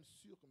Je suis même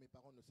sûr que mes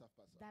parents ne savent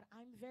pas ça. that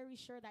I'm very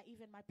sure that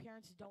even my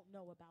parents don't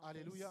know about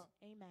Alléluia.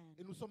 this. Amen.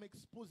 Et nous sommes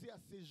exposés à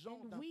ces genres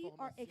And we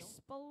are d'informations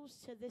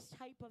exposed to this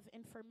type of qui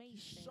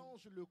information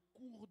changent le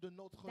cours de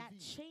notre that vie.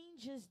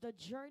 changes the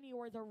journey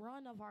or the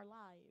run of our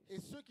lives. Et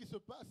ce qui se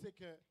passe, c'est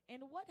que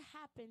And what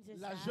happens is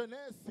la that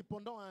jeunesse, c'est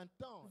pendant un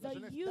temps. La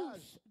jeunesse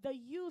d'âge, the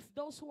youth,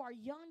 those who are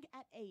young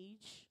at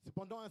age, c'est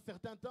pendant un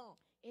certain temps.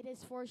 it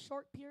is for a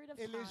short period of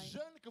Et les time.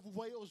 jeunes que vous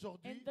voyez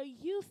aujourd'hui And the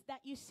youth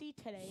that you see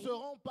today,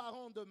 seront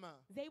parents demain.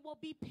 they will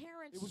be Et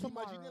parents vous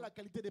imaginez tomorrow. la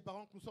qualité des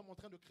parents que nous sommes en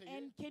train de créer.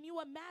 And can you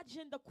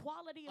imagine the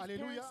quality of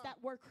Alléluia. parents that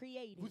we're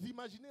creating? Vous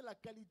imaginez la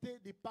qualité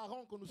des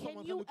parents que nous sommes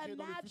en Can train you de créer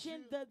dans le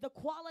imagine futur. the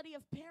quality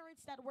of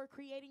parents that we're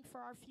creating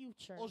for our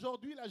future?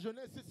 Aujourd'hui, la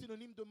jeunesse est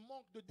synonyme de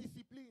manque de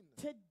discipline.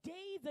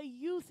 Today, the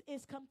youth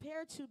is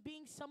compared to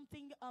being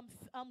something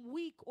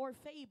weak or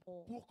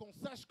feeble. Pour qu'on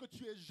sache que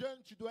tu es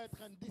jeune, tu dois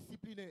être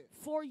indiscipliné.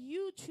 For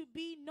you to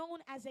be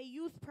known as a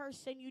youth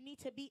person, you need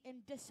to be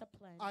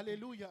indisciplined.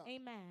 Alléluia.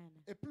 Amen.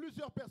 Et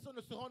plusieurs personnes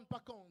ne se rendent pas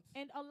compte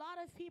And a lot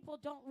of people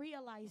don't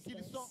realize qu'ils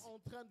this. sont en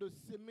train de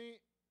s'aimer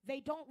They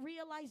don't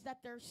realize that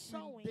they're une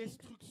sowing.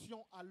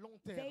 destruction à long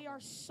They terme. are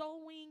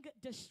sowing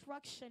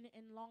destruction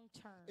in long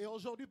term. Et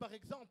aujourd'hui, par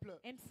exemple,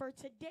 And for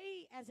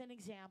today, as an le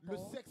example,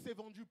 sexe est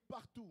vendu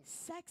partout.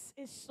 sex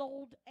is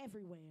sold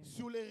everywhere.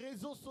 Sur les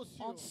réseaux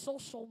sociaux. On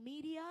social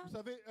media. Vous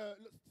savez,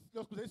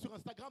 lorsque vous allez sur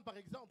Instagram, par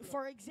exemple,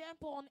 For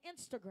example, on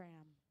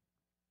Instagram.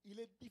 il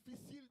est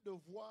difficile de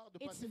voir, de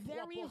It's passer trois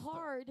very posts.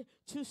 hard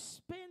to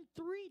spend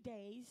 3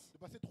 days, De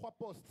passer 3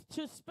 posts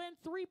to spend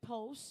 3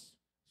 posts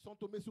sans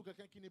tomber sur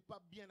quelqu'un qui n'est pas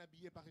bien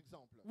habillé, par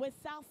exemple.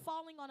 without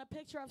falling on a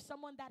picture of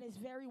someone that is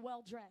very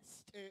well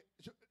dressed. Et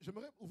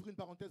j'aimerais ouvrir une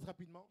parenthèse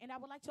rapidement. And I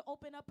would like to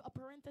open up a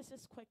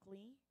parenthesis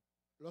quickly.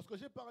 Lorsque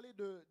j'ai parlé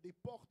des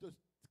portes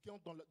qui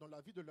entrent dans la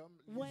vie de l'homme,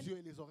 When les yeux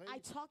et les oreilles, I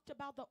talked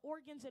about the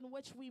organs in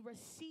which we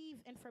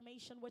receive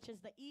information, which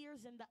is the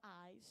ears and the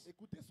eyes.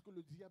 écoutez ce que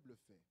le diable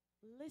fait.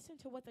 Listen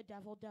to what the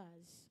devil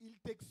does. Il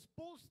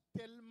t'expose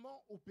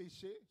tellement au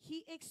péché,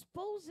 He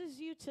exposes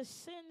you to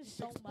sin il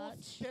so t'expose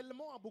much.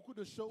 tellement à beaucoup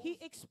de choses He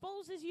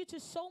exposes you to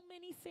so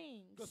many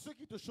things que ce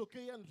qui te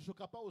choquait hier ne te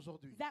choquera pas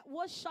aujourd'hui. that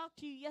what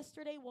shocked you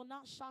yesterday will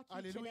not shock you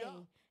Alléluia.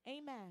 today.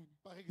 Amen.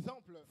 Par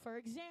exemple, For je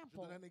example,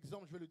 donne un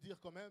exemple, je vais le dire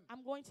quand même.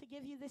 I'm going to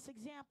give you this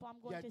example. I'm Il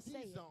y going a to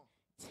say 10 it. ans,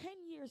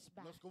 10 years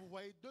back, lorsque vous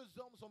voyez deux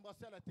hommes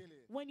s'embrasser à la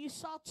télé, when you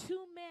saw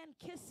two men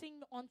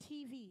kissing on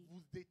TV,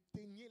 vous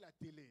éteignez la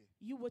télé.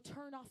 you would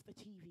turn off the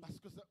TV. Parce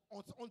que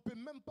on ne peut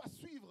même pas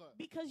suivre.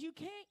 Because you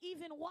can't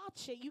even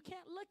watch it. You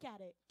can't look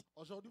at it.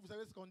 Aujourd'hui, vous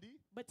savez ce qu'on dit?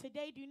 But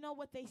today, do you know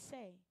what they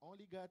say?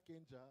 Only God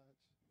can judge.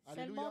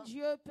 Seulement Alléluia.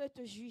 Dieu peut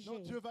te Non, juger.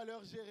 Dieu va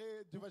leur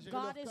gérer, Dieu va gérer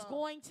God leur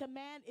is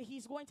cas.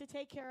 He's going to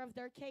take care of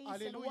their case and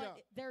Alléluia.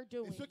 what they're Et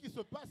doing. ce qui se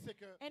passe, c'est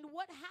que And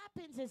what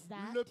happens is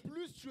that le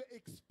plus tu es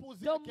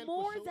exposé à the quelque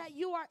more chose, that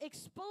you are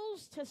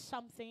exposed to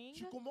something,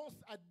 tu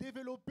commences à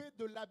développer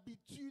de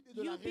l'habitude et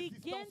de la you begin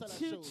résistance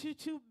à la chose.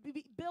 to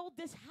build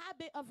this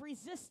habit of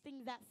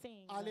resisting that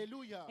thing.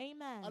 Alléluia.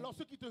 Amen. Alors,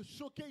 ce qui te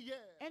choquait hier,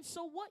 And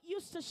so what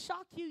used to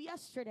shock you à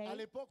yesterday,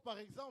 l'époque, par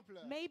exemple,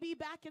 maybe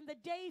back in the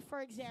day,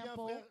 for si un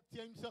example, frère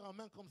tient une sœur en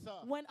main comme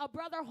ça, when a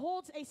brother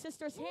holds a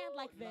sister's hand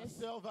like la this,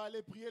 sœur va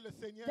aller prier le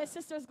Seigneur the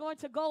sister's going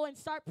to go and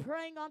start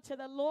praying unto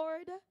the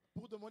Lord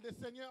pour demander,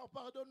 Seigneur,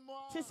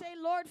 pardonne-moi. to say,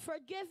 Lord,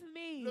 forgive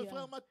me. Le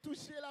frère m'a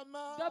touché la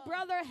main. The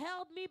brother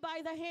held me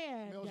by the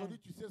Mais hand. aujourd'hui,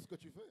 tu sais ce que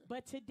tu fais.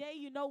 But today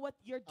you know what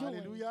you're doing.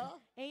 Alléluia.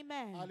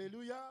 Amen.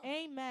 Alléluia.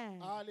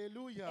 Amen.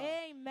 Alléluia.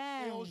 Et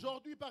Amen.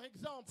 aujourd'hui, par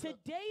exemple,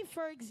 Today,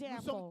 for nous sommes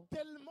example,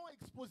 tellement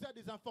exposés à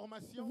des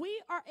informations we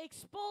are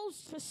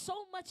exposed to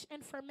so much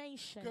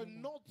information que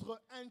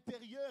notre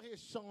intérieur est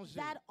changé.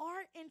 that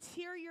our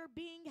interior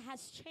being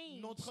has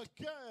changed. Notre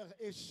cœur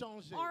est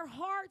changé. Our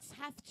hearts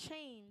have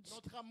changed.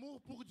 Notre amour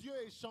pour Dieu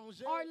est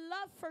changé. Our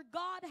love for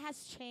God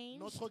has changed.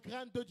 Notre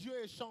crainte de Dieu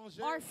est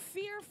changée. Our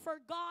fear for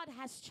God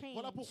has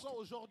Voilà changed. pourquoi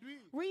aujourd'hui,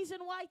 Reason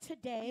why il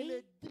today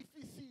est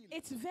difficile,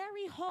 it's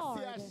very c'est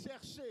à hard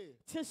chercher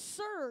to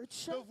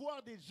search de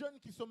voir des jeunes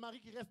qui se marient,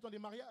 qui restent dans les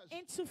mariages.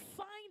 and to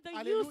find the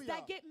Alléluia. youth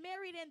that get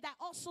married and that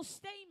also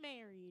stay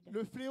married.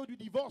 Le fléau du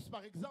divorce,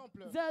 par exemple,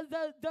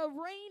 The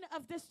reign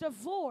of this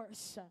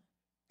divorce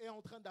est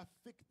en train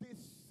d'affecter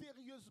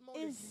sérieusement is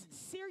l'Église.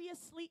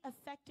 seriously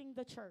affecting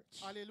the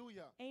church.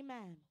 Alléluia.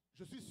 Amen.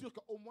 Je suis sûr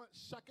qu'au moins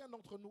chacun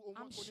d'entre nous, au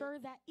moins, I'm sure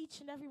that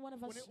each and every one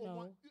of us connaît au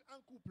moins know,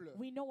 un couple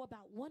we know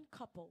about one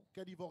couple qui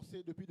a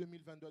divorcé depuis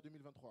 2022 à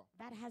 2023.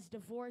 that has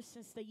divorced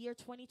since the year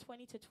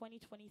 2020 to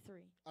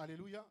 2023.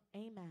 Alléluia.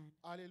 Amen.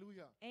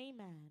 Alléluia.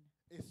 Amen.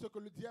 Et ce que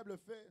le diable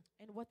fait,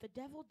 And what the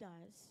devil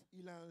does,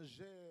 il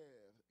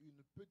ingère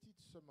une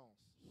petite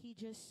semence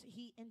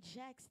he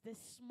injects this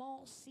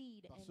small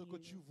seed par in ce que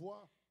tu you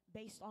vois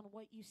based on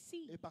what you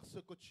see et par ce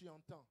que tu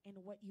entends. and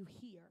what you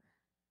hear.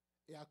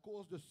 Et à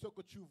cause de ce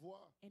que tu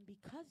vois, And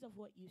because of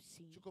what you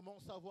see, tu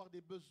commences à avoir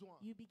des besoins.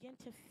 you begin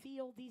to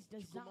feel these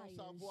Tu commences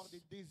à avoir des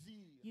desires.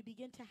 désirs. You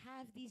begin to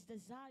have these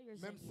desires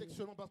Même in you.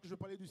 sexuellement, parce que je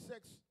parlais du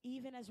sexe.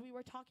 Even as we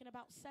were talking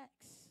about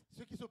sex.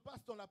 Ce qui se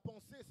passe dans la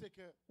pensée, c'est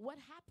que What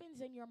happens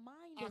in your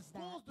mind à is that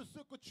cause de ce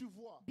que tu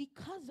vois,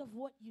 because of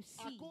what you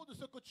à see, cause de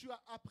ce que tu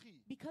as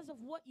appris, because of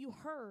what you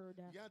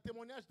heard, il y a un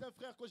témoignage d'un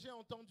frère que j'ai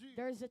entendu.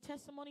 there is a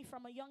testimony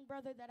from a young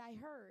brother that I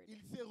heard.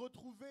 Il s'est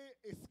retrouvé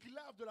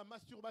esclave de la He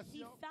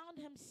masturbation found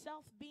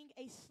himself being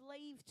a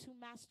slave to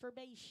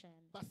masturbation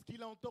parce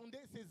qu'il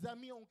entendait ses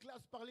amis en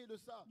classe parler de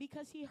ça.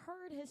 because he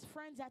heard his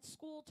friends at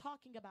school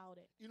talking about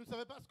it. Il ne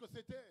savait pas ce que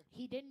c'était.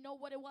 He didn't know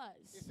what it Et was.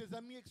 ses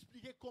amis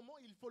expliquaient comment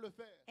il faut le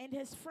faire. And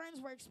his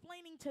friends were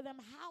explaining to them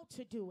how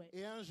to do it.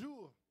 Et un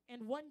jour,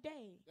 And one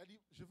day, il a dit,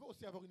 je veux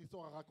aussi avoir une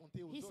histoire à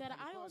raconter aux he autres. said, à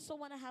I l'école. also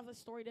want to have a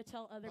story to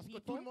tell other Parce que tout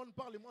people. le monde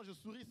parle et moi je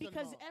souris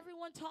Because seulement.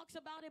 everyone talks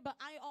about it, but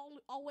I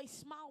always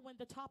smile when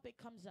the topic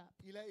comes up.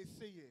 Il a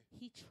essayé.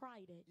 He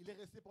tried it. Il est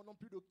resté pendant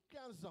plus de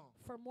 15 ans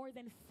For more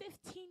than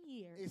 15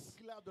 years,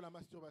 esclave de la he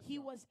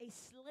masturbation. was a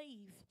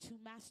slave to Il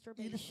s'est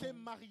masturbation.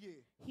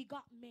 marié, He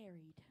got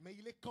married, mais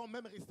il est quand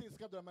même resté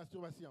esclave de la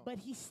masturbation. but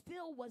he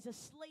still was a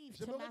slave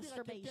to J'aimerais dire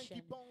à quelqu'un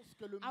qui masturbation. pense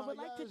que le I would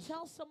like to mariage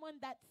tell someone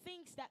that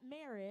thinks that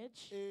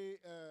marriage est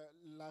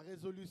la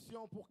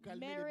résolution pour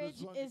calmer les marriage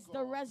besoins is du the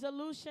corps.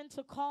 resolution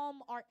to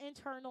calm our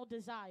internal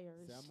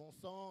desires. C'est un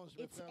mensonge,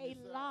 mes It's frères a et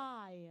sœurs.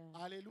 lie.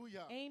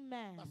 Alléluia.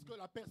 Amen. Parce que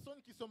la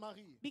personne qui se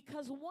marie,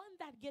 Because one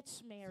that gets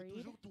c'est married,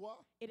 toujours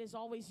toi it is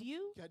always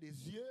you. qui as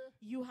des yeux.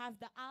 You have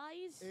the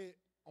eyes, Et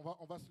on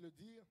va se le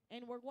dire,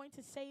 and we're going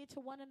to say it to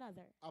one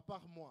another. à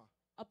part moi,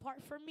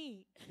 Apart from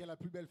me, qui est la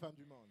plus belle femme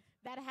du monde.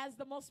 that has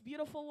the most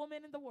beautiful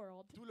woman in the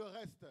world. Tout le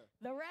reste,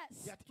 The il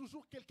rest, y a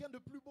toujours quelqu'un de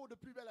plus beau, de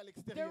plus belle à there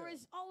l'extérieur.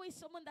 is always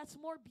someone that's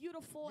more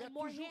beautiful Il y a and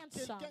more toujours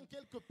handsome. quelqu'un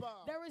quelque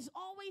part There is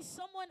always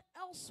someone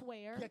qui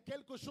elsewhere a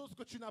quelque chose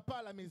que tu n'as pas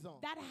à la maison.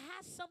 that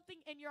has something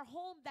in your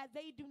home that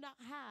they do not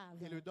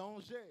have. Et le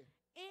danger,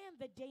 And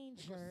the c'est que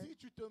danger si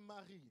tu te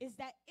maries, is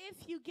that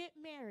if you get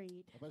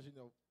married, enfin, je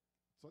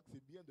crois que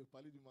c'est bien de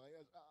parler du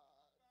mariage.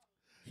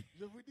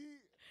 Je vous dis,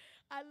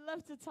 I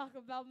love to talk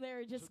about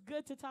marriage. It's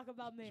good to talk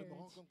about je me marriage.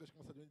 rends compte que je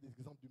commence à donner des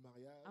exemples du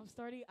mariage.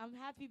 I'm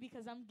happy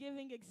because I'm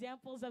giving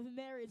examples of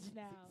marriage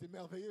now. C'est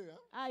merveilleux, hein?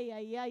 Ay,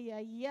 ay, ay,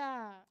 ay,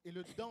 ay. Et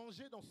le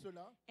danger dans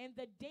cela, And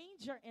the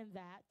danger in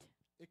that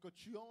et que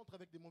tu entres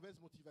avec des mauvaises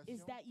is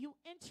motivations that you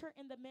enter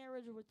in the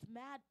marriage with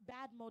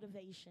bad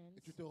motivations,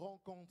 et tu te rends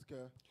compte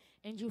que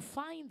and you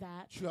find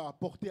that tu as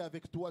apporté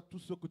avec toi tout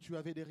ce que tu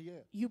avais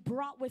derrière. you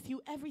brought with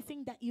you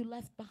everything that you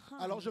left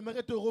behind. Alors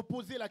j'aimerais te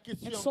reposer la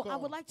question And so I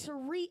encore. would like to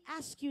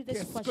re-ask you this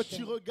Qu'est-ce que tu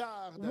question.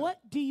 regardes What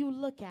do you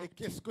look et at?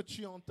 qu'est-ce que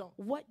tu entends?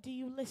 What do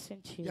you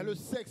listen Il y a le to?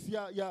 sexe, il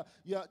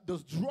y a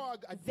those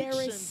drug There is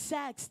addiction,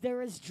 sex,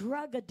 there is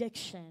drug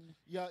addiction,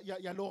 il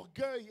y a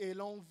l'orgueil et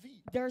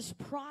l'envie. there's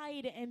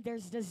pride, and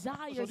there's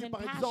desires Aujourd'hui, and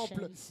par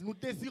exemple, passions. nous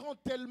désirons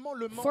tellement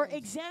le For monde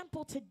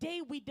example,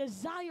 today we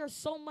desire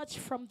so much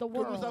from the que nous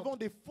world avons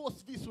des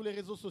fausses vies sur les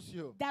réseaux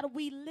sociaux. that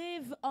we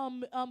live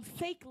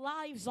fake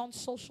lives on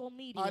social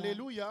media.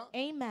 Alléluia.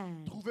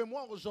 Amen.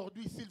 Trouvez-moi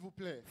aujourd'hui, s'il vous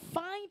plaît,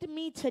 Find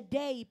me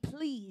today,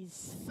 please,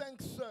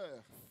 5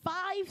 sœurs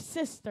 5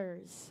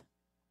 sisters.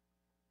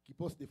 qui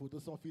postent des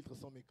photos sans filtre,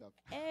 sans make-up.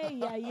 Hey,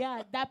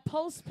 yeah, that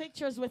post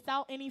pictures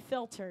without any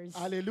filters.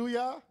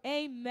 Alléluia.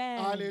 Amen.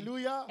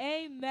 Alléluia.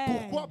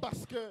 Amen. Pourquoi?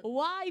 Parce que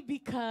Why?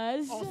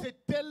 Because on s'est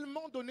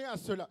tellement donné à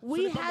cela. Ce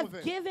we n'est pas have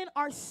mauvais. given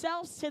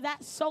ourselves to that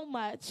so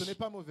much. Ce n'est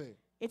pas mauvais.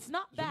 It's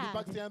not Je ne dis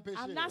pas que c'est un bad. péché.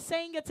 I'm not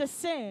saying it's a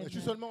sin. Mais je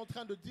suis seulement en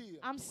train de dire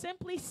I'm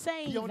simply qu'il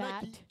saying y en a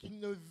that qui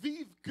ne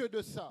vivent que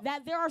de ça.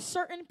 that there are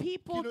certain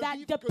people Qui ne that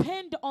vivent que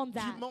depend on Du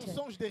that.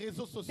 mensonge des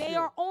réseaux sociaux. They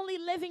are only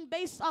living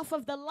based off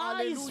of the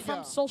lies Alléluia.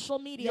 from social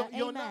Il media.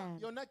 y en a, Amen.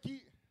 il y en a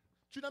qui,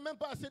 tu n'as même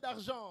pas assez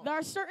d'argent. There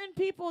are certain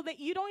people that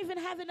you don't even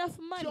have enough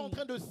Tu es en money.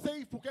 train de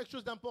save pour quelque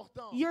chose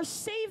d'important. You're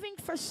saving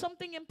for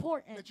something Mais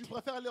important, tu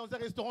préfères aller dans un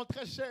restaurant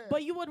très cher.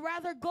 but you would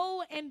rather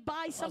go and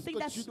buy something que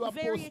that's tu dois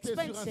very poster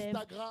sur expensive.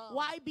 Instagram.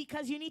 Why?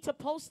 Because you need to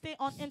post it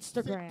on Cette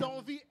Instagram.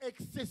 envie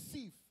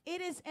excessive It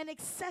is an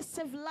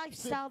excessive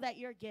lifestyle that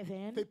you're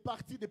given. fait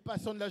partie des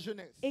passions de la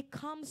jeunesse. It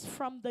comes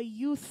from the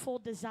youthful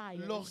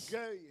desires,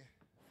 L'orgueil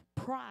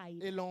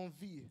pride, et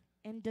l'envie.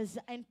 and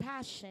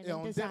passion Et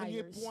en and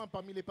dernier desires. point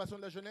parmi les passions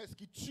de la jeunesse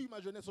qui tue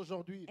ma jeunesse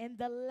aujourd'hui, And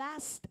the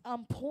last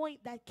point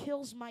that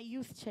kills my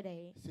youth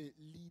today, c'est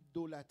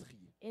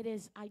l'idolâtrie. it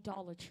is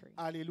idolatry.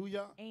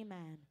 Alléluia.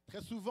 Amen.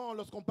 Très souvent,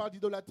 lorsqu'on parle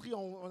d'idolâtrie,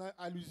 on a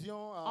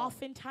allusion à...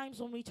 Oftentimes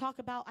when we talk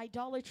about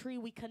idolatry,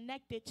 we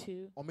connect it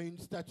to On met une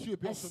statue et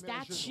puis a on se met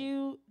à genoux.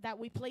 statue that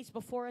we place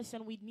before us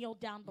and we kneel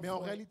down Mais en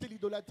before it. réalité,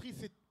 l'idolâtrie,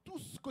 c'est tout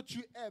ce que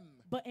tu aimes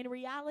But in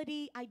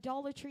reality,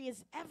 idolatry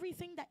is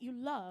everything that you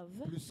love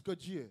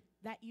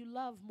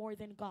more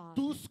than God.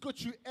 Tout ce que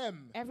tu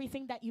aimes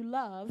Everything that you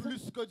love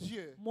plus que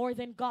Dieu more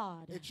than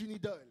God est une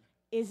idole.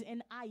 is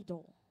an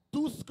idol.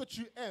 Tout ce que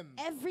tu aimes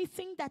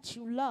Everything that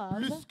you love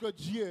plus que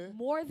Dieu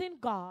more than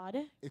God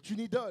est une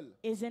idole.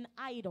 is an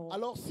idol.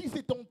 Alors si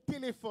c'est ton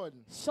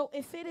téléphone, So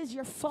if it is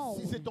your phone,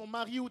 si c'est ton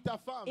mari ou ta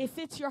femme, if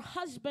it's your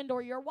husband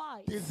or your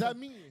wife, tes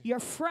amis, your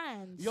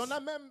friends, il y en a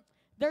même,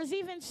 there's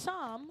even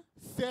some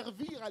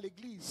servir à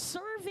l'église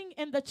serving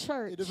in the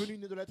church est devenu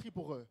une idolâtrie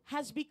pour eux.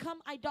 has become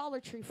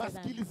idolatry for Parce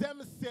them qu'ils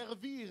aiment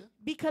servir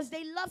because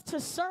they love to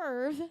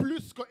serve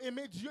plus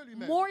qu'aimer Dieu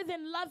lui-même. more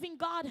than loving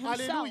God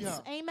himself.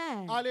 Alléluia.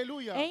 Amen.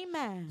 Alléluia.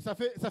 Amen. Ça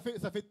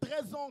fait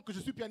 13 ans que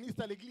je suis pianiste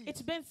à l'église.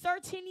 It's been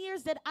 13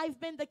 years that I've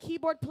been the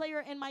keyboard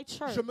player in my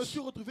church. Je me suis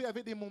retrouvé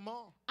avec des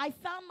moments I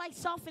found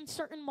myself in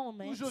certain où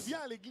moments je viens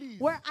à l'église,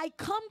 where I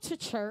come to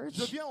church,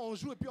 je viens, on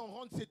joue et puis on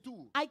rentre, c'est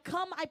tout. I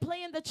come, I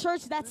play in the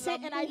church, that's it,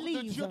 and I L'amour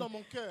de leave. Dieu dans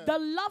mon cœur, The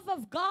love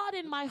of God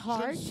in my je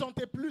heart, ne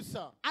sentais plus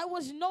ça. I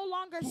was no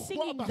longer Pourquoi?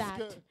 singing Parce that.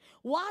 que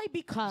Why? J'ai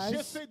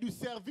Because fait du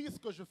service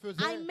que je faisais.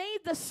 I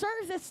made the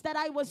service that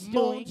I was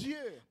Mon doing Dieu.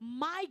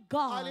 my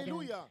God.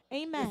 Alléluia.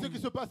 Et ce qui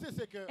Amen. se passait,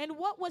 c'est que And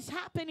what was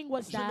happening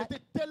was je that mettais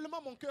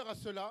tellement mon cœur à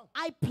cela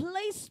I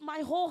placed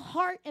my whole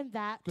heart in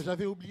that que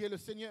j'avais oublié le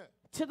Seigneur.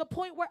 to the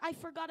point where I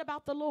forgot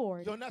about the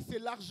Lord. Il y en a, c'est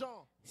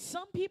l'argent.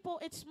 Some people,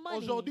 it's money.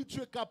 Aujourd'hui, tu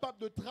es capable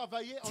de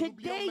travailler en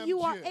oubliant Today même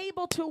you are Dieu.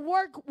 able to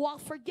work while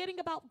forgetting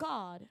about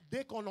God.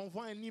 Dès qu'on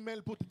envoie un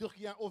email pour te dire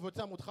qu'il y a un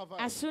overtime au travail,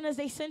 As soon as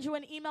they send you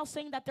an email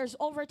saying that there's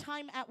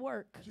overtime at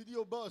work, tu dis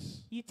au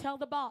boss, you tell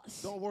the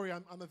boss, don't worry,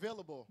 I'm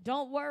available.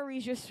 don't worry,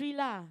 je suis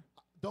là.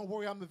 Don't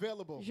worry, I'm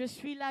available. Je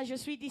suis là, je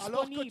suis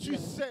Alors que tu disponible.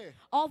 sais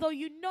Although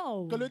you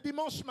know, que le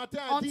dimanche matin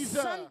à on 10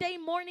 heures, Sunday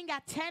morning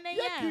at 10 il y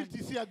a a.m., culte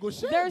ici à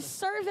Goshen. there's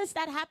service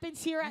that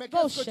happens here Mais at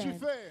qu'est-ce que tu Goshen.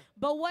 fais?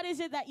 But what is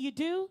it that you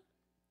do?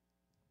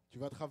 Tu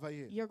vas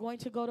travailler. You're going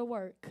to go to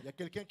work. Il y a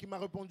quelqu'un qui m'a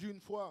répondu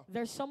une fois,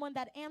 There's someone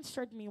that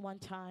answered me one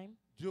time.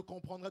 Dieu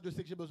comprendra, Dieu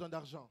sait que j'ai besoin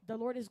d'argent. The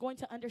Lord is going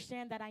to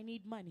understand that I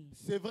need money.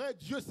 C'est vrai,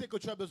 Dieu sait que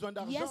tu as besoin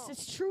d'argent. Yes,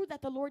 it's true that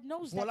the Lord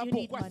knows Voilà that you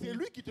need pourquoi c'est money.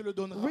 lui qui te le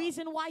donnera.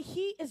 Reason why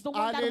He is the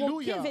one that will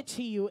Alléluia. give it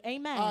to you.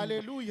 Amen.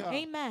 Alléluia.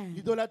 Amen.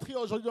 L'idolâtrie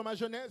aujourd'hui dans ma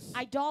jeunesse,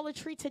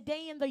 Idolatry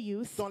today in the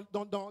youth,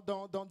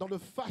 dans le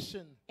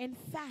fashion. in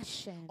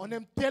fashion. On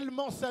aime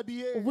tellement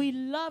s'habiller. We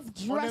love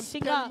On aime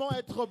dressing tellement up.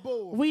 être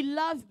beau. We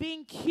love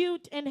being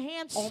cute and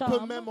On peut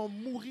handsome. même en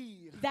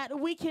mourir. that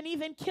we can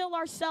even kill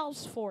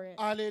ourselves for it.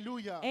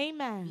 Alléluia.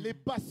 Amen. Les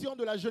passions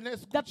de la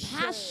jeunesse The coûtent cher.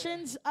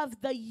 passions of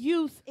the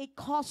youth, it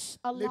costs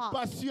a Les lot.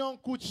 passions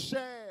coûtent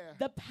cher.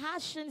 The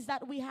passions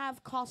that we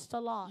have cost a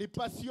lot. Les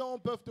passions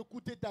peuvent te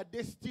coûter ta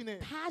destinée.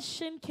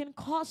 Passion can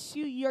cost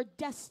you your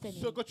destiny.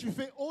 Ce que tu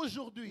fais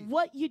aujourd'hui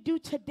What you do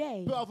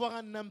today peut avoir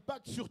un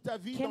impact sur ta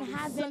vie dans can les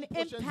have an 5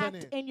 prochaines impact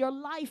années. in your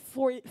life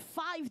for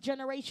 5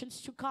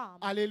 generations to come.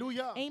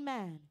 Alléluia.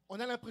 Amen. On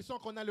a l'impression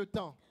qu'on a le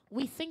temps.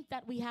 We think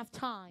that we have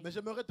time. Mais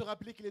j'aimerais te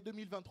rappeler qu'il est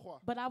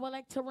 2023. But I would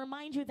like to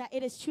remind you that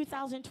it is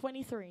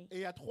 2023. Et il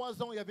y a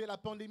 3 ans, il y avait la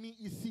pandémie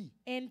ici.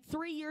 And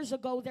 3 years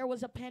ago, there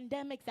was a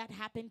pandemic that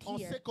happened On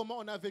here. sait comment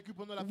on a vécu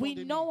pendant la We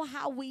pandémie. know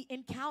how we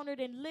encountered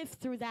and lived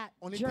through that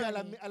On était à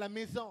journey. la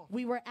maison,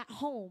 We were at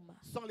home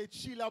sans les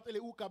chill-out et les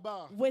hookah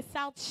bars.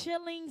 without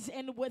chillings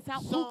and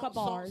without Sans, hookah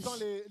bars, sans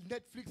les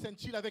Netflix and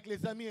chill avec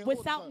les amis et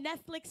without autres.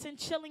 Netflix and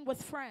chilling with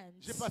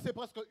J'ai friends. passé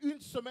presque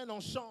une semaine en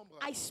chambre.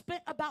 I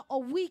spent about a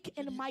week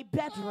in my Ah,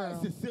 bedroom.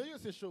 c'est sérieux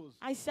ces choses.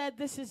 I said,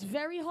 this is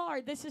very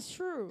hard. This is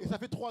true. Et ça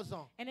fait 3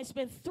 ans. And it's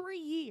been 3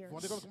 Vous vous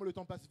rendez compte years. comment le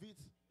temps passe vite?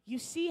 You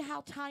see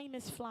how time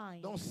is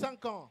flying. Dans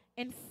 5 ans,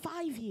 In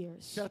 5 years,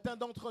 certains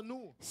d'entre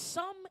nous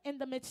some in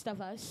the midst of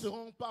us,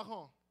 seront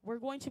parents. we're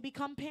going to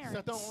become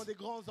Certains auront parents. des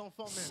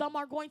grands-enfants même. Some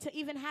are going to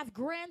even have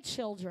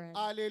grandchildren.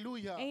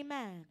 Alléluia.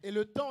 Amen. Et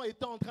le temps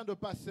étant en train de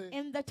passer,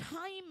 And the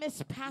time is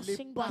les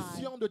passing by.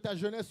 passions de ta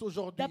jeunesse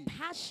aujourd'hui The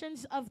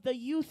passions of the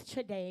youth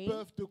today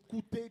peuvent te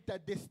coûter ta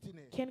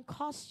destinée. can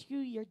cost you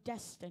your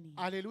destiny.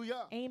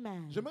 Alléluia.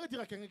 Amen. J'aimerais dire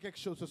à quelqu'un quelque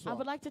chose ce I soir.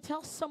 would like to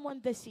tell someone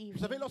this Vous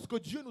savez, evening lorsque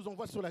Dieu nous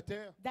envoie sur la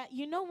terre, that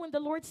when the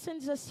Lord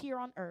sends us here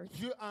on earth,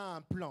 Dieu a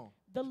un plan.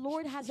 the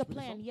Lord has je a peux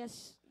plan. descendre?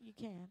 Yes, you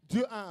can.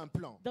 Dieu a un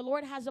plan. The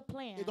Lord has a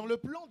plan. Et dans le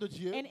plan de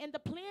Dieu, And in the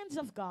plans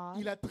of God,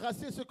 il a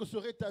tracé ce que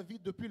serait ta vie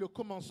depuis le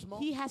commencement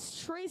He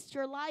has traced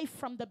your life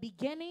from the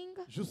beginning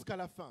jusqu'à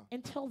la fin.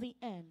 until the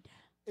end.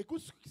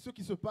 Écoute ce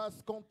qui se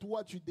passe quand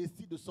toi tu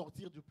décides de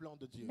sortir du plan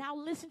de Dieu. Now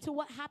listen to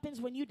what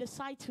happens when you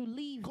decide to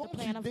leave Quand the tu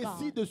plan of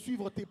décides God. de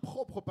suivre tes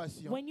propres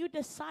passions, When you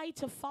decide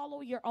to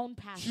follow your own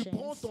tu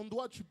prends passions, ton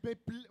doigt, tu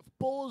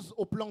poses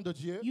au plan de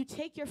Dieu you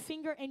take your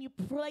finger and you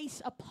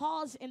place a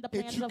pause in the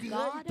et plans tu of crées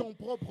God ton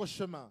propre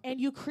chemin. and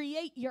you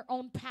create your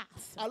own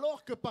path.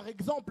 Alors que par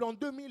exemple en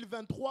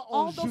 2023,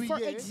 en Although, for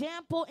juillet,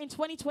 example, in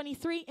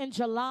 2023, in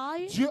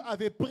July, Dieu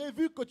avait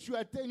prévu que tu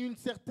atteignes une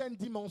certaine the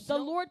dimension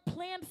Lord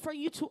planned for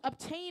you to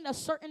obtain a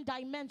certain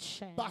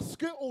dimension. parce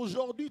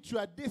qu'aujourd'hui tu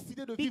as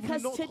décidé de vivre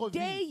Because une autre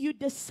today vie you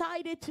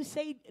decided to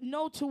say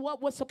no to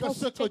what was que supposed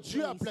ce to que take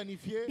Dieu a place.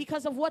 planifié.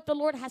 Because of what the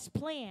Lord has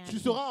planned. Tu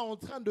seras en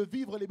train de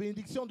vivre les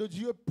bénédictions de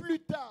Dieu plus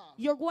tard.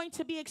 You're going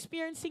to be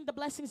experiencing the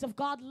blessings of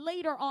God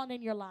later on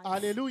in your life.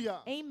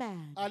 Alléluia.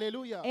 Amen.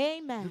 Alléluia. Je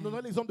Amen.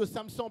 donnerai l'exemple de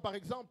Samson par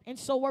exemple. And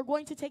so we're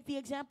going to take the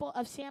example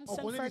of On Samson,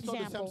 connaît for l'histoire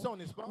de example. Samson,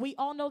 n'est-ce pas? We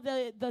all know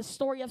the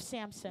story of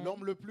Samson,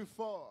 L'homme le plus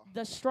fort,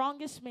 the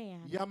strongest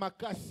man,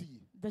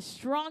 Yamakasi. the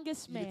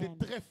strongest Il était man.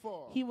 très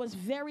fort. He was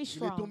very Il est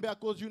strong. tombé à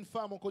cause d'une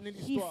femme, on connaît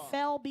He l'histoire.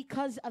 fell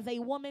because of a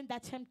woman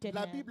that tempted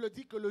La him. Bible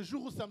dit que le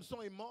jour où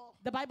Samson est mort,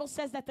 The Bible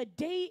says that the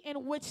day in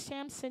which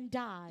Samson il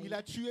died,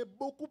 a tué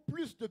beaucoup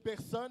plus de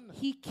personnes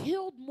he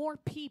killed more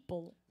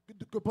people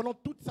que pendant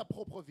toute sa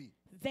propre vie.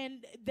 than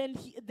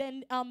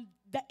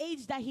the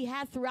age that he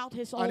had throughout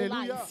his whole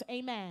Alléluia. life.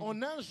 Amen.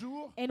 En un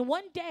jour, And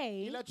one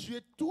day, il a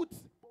tué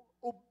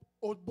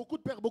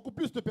beaucoup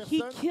plus de he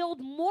personnes killed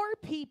more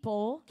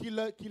people qu'il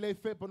a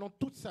fait pendant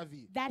toute sa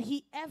vie. that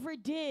he ever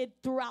did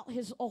throughout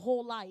his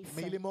whole life.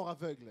 Mais il est mort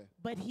aveugle.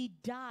 But he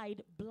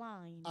died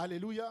blind.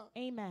 Alléluia.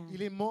 Amen.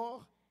 Il est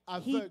mort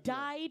He aveugle.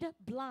 died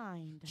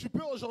blind. Tu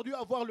peux aujourd'hui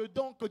avoir le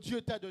don que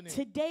Dieu t'a donné.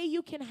 Today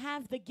you can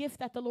have the gift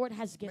that the Lord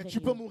has Mais given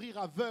tu peux you. mourir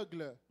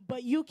aveugle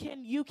But you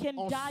can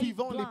en die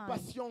suivant les blind,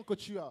 passions que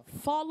tu as.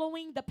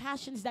 following the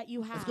passions that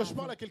you Est-ce que je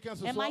parle à have. quelqu'un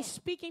ce Am soir? I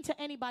speaking to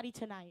anybody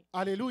tonight?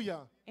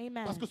 Alléluia.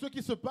 Amen. Parce que ce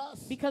qui se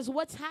passe Because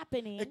what's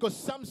happening est que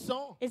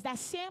Samson, is that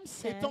étant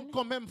Samson,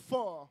 quand même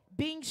fort,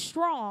 being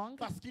strong,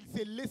 parce qu'il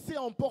s'est laissé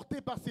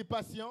emporter par ses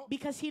passions,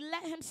 because he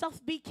let himself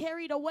be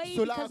carried away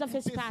cela because a of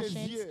his coûté ses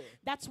passions, yeux.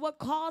 that's what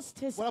caused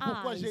his Voilà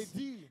pourquoi j'ai eyes.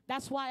 dit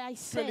That's why I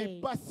que les say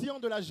passions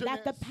de la that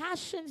jeunesse the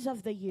passions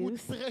of the coûtent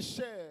youth, très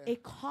cher.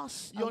 it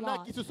costs Il y a en a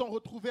lot. qui se sont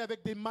retrouvés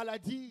avec des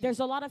maladies There's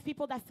a lot of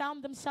people that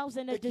found themselves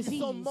in a et qui disease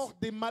sont morts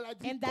des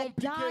maladies and that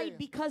compliquées. died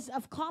because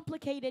of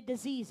complicated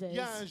diseases. Il y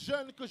a un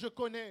jeune que je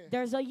connais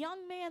There's a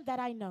young man that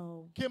I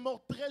know qui est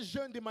mort très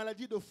jeune des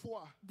maladies de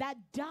foie that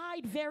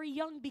died very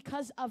young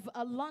because of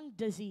a lung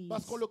disease.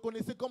 parce qu'on le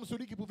connaissait comme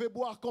celui qui pouvait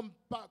boire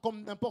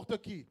comme n'importe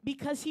qui.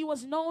 Because he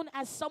was known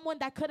as someone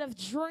that could have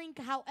drank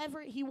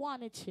however he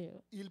wanted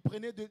to. Il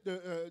prenait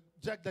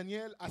Jack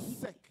Daniel à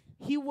sec.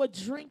 He would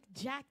drink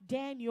Jack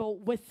Daniel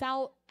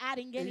without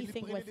adding Et il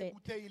anything prenait with des it.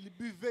 bouteilles, il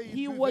buvait,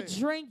 He il would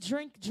buvait.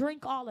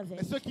 drink all of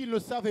Mais it. ceux qui ne le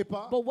savaient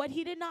pas, But what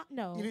he did not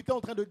know il était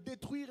en train de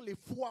détruire les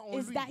foies en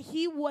is lui. that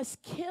he was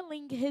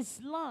killing his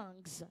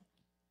lungs,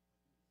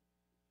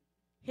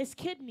 his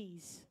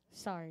kidneys.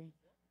 Sorry,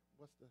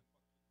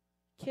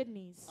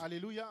 kidneys.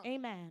 Alléluia.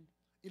 Amen.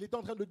 Il était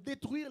en train de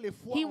détruire les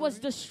foies He en was lui.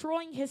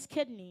 destroying his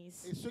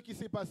kidneys. Et ce qui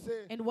s'est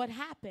passé, And what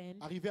happened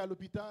arrivé à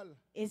l'hôpital,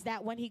 is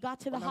that when he got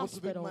to the on a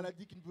retrouvé une hospital,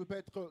 maladie qui ne pouvait pas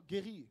être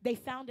guérie. they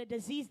found a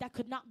disease that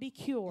could not be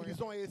cured.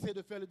 Ils ont essayé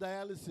de faire le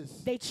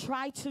dialysis. They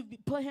tried to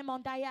put him on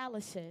Il est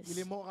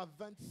dialysis. mort à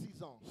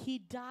 26 ans. He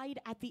died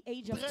at the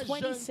age of Très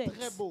jeune, très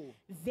 26. beau.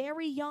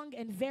 Very young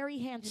and very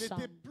Il était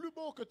handsome. plus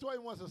beau que toi et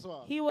moi ce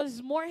soir. He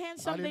was more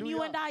handsome than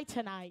you and Alléluia. I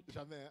tonight.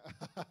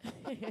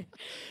 Jamais.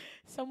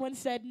 Someone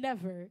said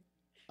never.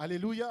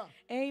 Alléluia.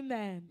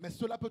 Amen. Mais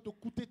cela peut te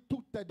coûter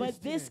toute ta But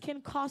destinée. this can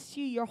cost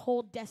you your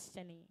whole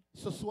destiny.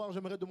 Ce soir,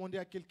 j'aimerais demander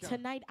à quelqu'un,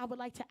 Tonight, I would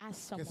like to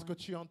ask qu'est-ce que someone,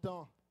 tu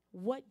entends?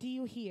 what do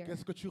you hear?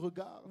 Qu'est-ce que tu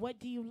regardes? What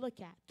do you look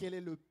at? Quel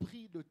est le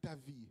prix de ta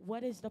vie?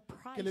 What is the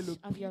Quel est le price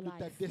of prix your de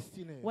ta life?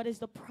 destinée? What is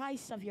the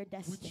price of your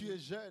Oui, tu destiny? es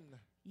jeune.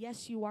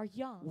 Yes, you are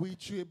young. Oui,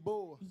 tu es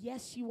beau.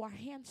 Yes, you are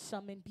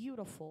handsome and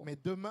beautiful. Mais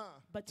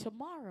demain But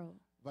tomorrow,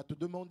 va te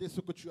demander ce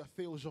que tu as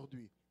fait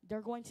aujourd'hui.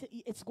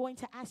 it's going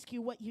to ask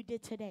you what you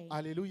did today.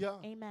 Alléluia.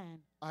 Amen.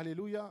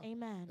 Alléluia.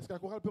 Amen. Est-ce que la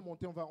chorale peut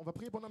monter? On va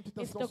prier pendant un petit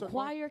If instant the seulement.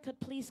 choir could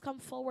please come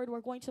forward,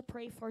 we're going to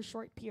pray for a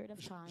short period of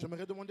time.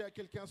 J'aimerais demander à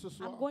quelqu'un ce I'm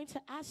soir. going to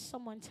ask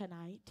someone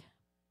tonight,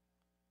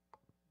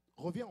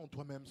 Reviens en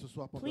toi-même ce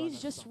soir pendant un please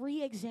just instant.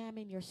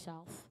 re-examine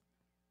yourself.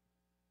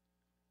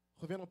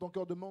 Reviens dans ton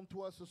cœur,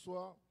 demande-toi ce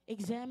soir,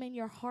 Examine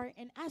your heart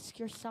and ask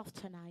yourself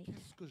tonight,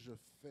 qu'est-ce que je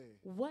fais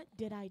what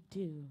did I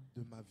do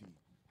de ma vie?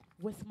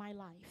 with my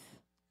life?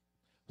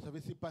 Vous savez,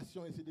 ces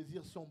passions et ces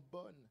désirs sont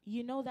bonnes.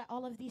 You know that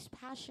all of these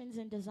passions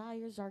and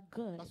desires are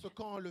good. Parce que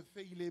quand on le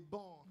fait, il est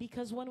bon.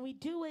 Because when we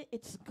do it,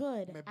 it's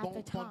good Mais at bon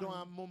the pendant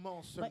un time.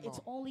 moment But it's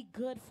seulement. only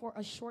good for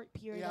a short Et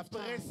period of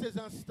après time. ces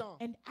instants,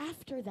 And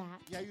after that,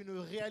 il y a une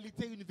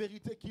réalité, une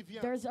vérité qui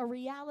vient, there's a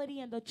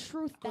reality and the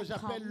truth que that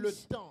j'appelle le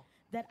comes temps.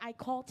 that I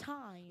call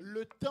time.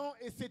 Le temps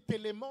est cet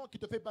élément qui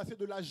te fait passer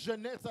de la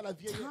jeunesse à la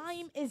vieillesse.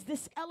 Time is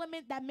this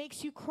element that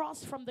makes you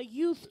cross from the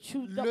youth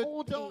to the Le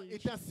old temps age.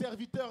 est un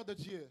serviteur de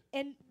Dieu.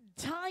 And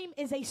time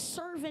is a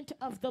servant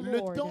of the Le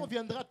Lord. temps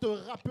viendra te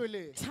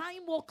rappeler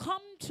Time will come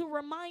to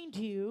remind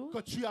you que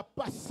tu as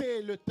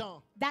passé le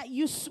temps that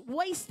you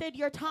wasted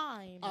your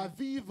time à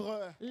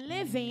vivre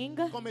living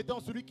comme étant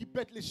celui qui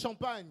pète les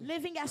champagnes,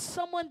 living as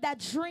someone that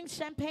drinks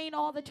champagne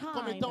all the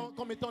time,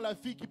 comme étant la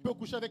fille qui peut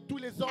coucher avec tous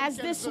les hommes as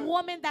qu'elle this veut.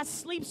 woman that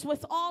sleeps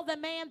with all the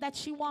men that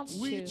she wants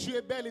Oui, to. tu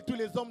es belle et tous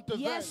les hommes te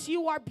Yes, veulent.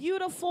 you are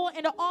beautiful,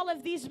 and all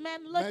of these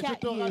men look Mais je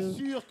at te you.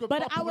 rassure que But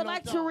pas I pour would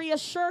like to longtemps,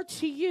 reassure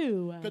to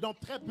you que dans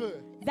très peu,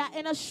 that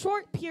in a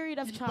short period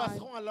of ils time,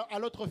 passeront à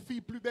l'autre fille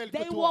plus belle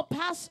they que will toi.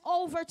 pass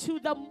over to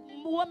the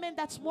woman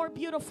that's more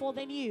beautiful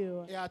than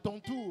you. Et à ton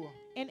tour,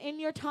 And in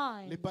your les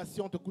time,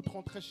 passions te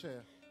coûteront très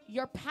cher.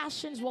 your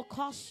passions will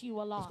cost you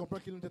a Est-ce qu'on lot. peut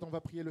qu'il nous tête, on va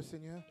prier le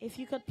Seigneur. If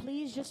you could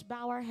please just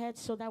bow our heads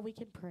so that we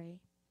can pray.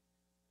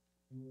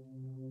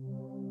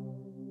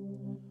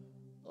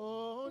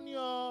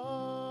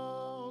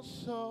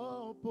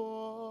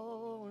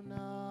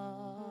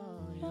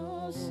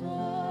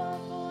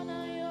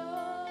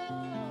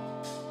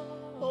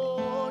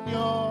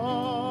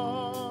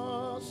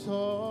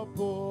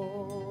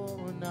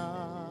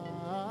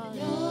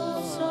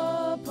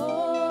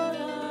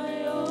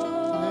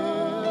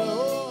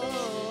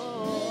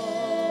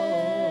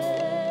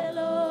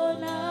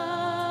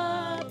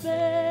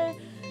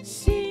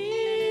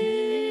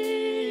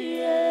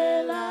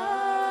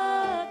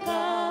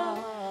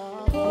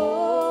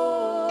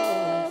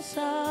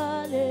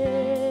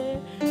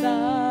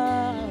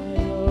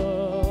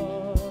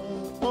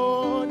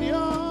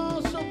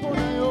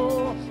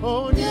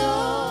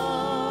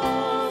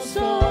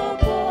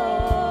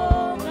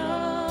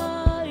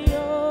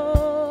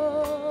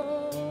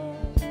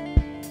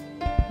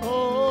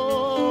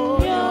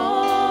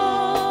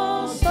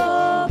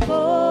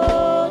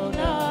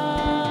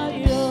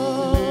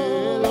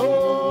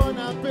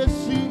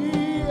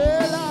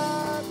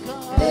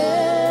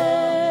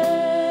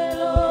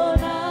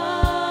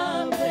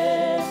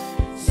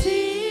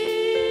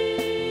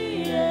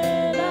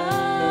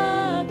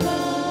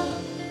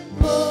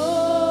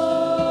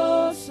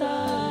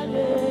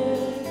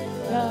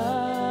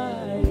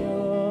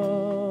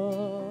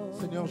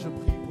 Seigneur, je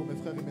prie pour mes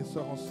frères et mes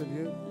sœurs en ce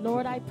lieu.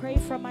 Lord, I pray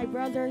for my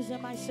brothers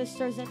and my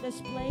sisters in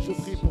this place. Je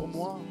prie pour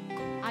moi.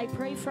 I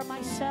pray for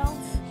myself.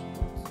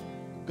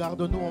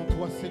 Garde-nous en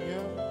toi,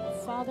 Seigneur.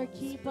 Father,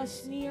 keep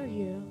us near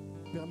you.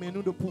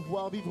 Permets-nous de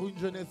pouvoir vivre une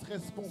jeunesse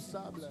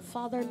responsable.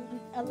 Father,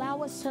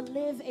 allow us to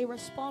live a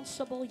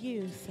responsible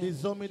youth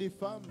Des hommes et des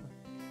femmes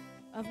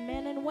of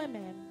men and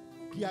women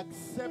qui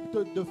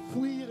acceptent de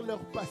fuir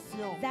leurs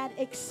passions that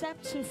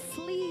accept to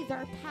flee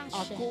their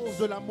à cause passions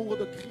de l'amour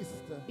de Christ.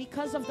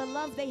 because of the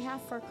love they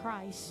have for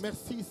Christ.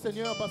 Merci,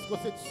 Seigneur, parce que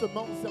cette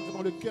semence est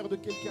dans le cœur de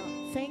quelqu'un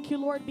Thank you,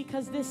 Lord,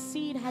 because this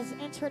seed has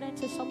entered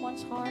into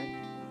someone's heart,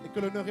 et que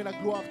l'honneur et la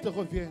gloire te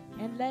reviennent.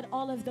 and let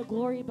all of the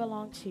glory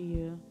belong to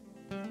you.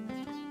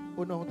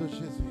 Au nom de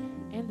Jésus.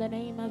 In the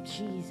name of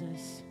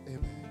Jesus.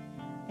 Amen.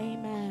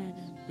 Amen.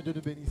 Que Dieu te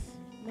bénisse.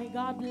 May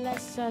God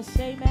bless us.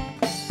 Amen.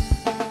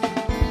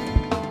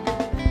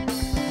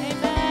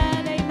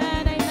 Amen,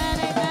 amen, amen,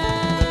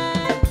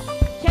 amen.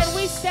 Can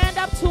we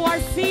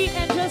seat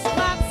and just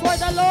clap for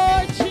the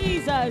Lord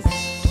Jesus?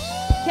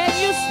 Can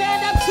you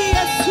stand up to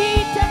your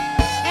feet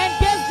and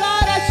give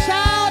God a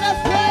shout of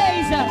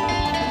praise?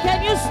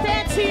 Can you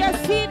stand to your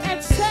feet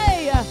and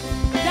say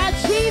that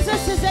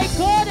Jesus is a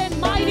good and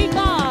mighty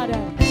God?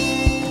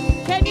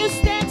 Can you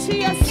stand to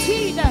your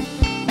feet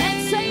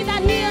and say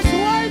that He is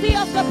worthy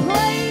of the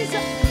praise,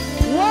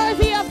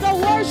 worthy of the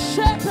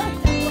worship,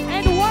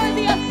 and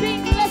worthy of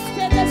being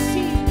lifted this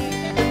evening?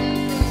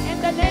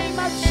 In the name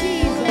of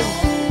Jesus.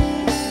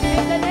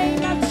 In the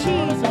name of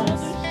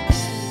Jesus.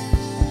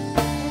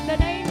 In the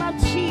name of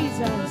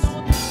Jesus.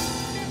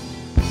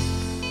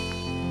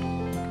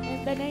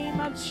 In the name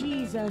of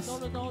Jesus. Dans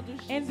le nom de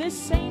Jésus. In this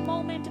same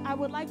moment, I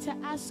would like to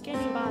ask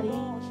anybody,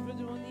 Bon, je veux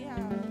demander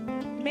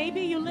à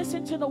maybe you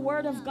listened to the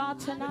word of God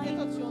peut-être tonight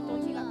tu as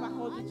entendu la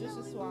parole de Dieu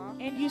ce soir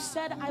and you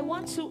said, I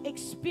want to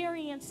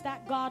experience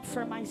that God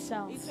for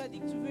myself. et tu as dit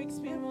que tu veux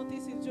expérimenter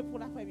ces dieux pour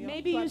la première fois.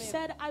 Maybe you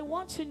said, I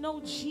want to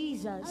know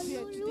Jesus. Tu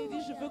t'es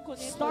dit je veux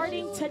connaître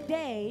Starting Jésus.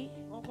 today,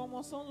 En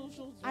commençant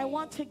aujourd'hui, I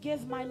want to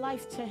give my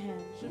life to Him.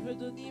 je veux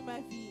donner ma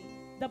vie.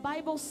 The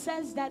Bible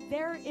says that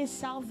there is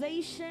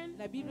salvation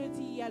La Bible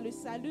dit il y a le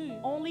salut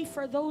only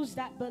for those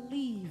that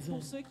believe.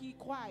 pour ceux qui y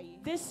croient.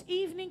 This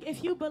evening,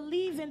 if you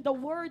believe in the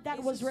word that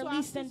Et was ce soir,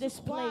 released si in tu this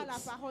crois à la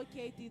place, parole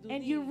qui a été donnée,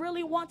 and you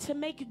really want to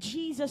make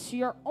Jesus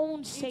your own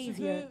et tu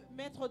Savior, veux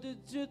mettre de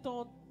Dieu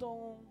ton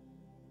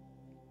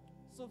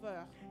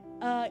sauveur.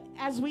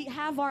 as we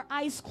have our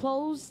eyes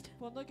closed,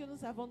 Pendant que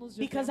nous avons nos yeux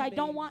because I fermés,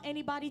 don't want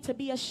anybody to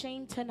be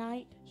ashamed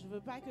tonight, je veux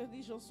pas que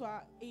les gens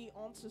soient aient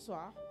honte ce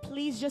soir.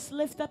 please just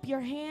lift up your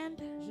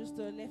hand. Juste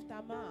lève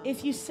ta main.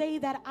 If you say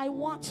that I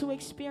want to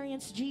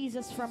experience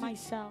Jesus for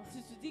myself, Si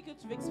tu dis que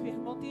tu veux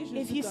expérimenter Jésus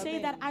if you say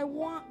toi-même, that I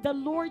want the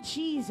Lord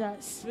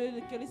Jesus tu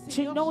veux que le to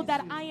Seigneur know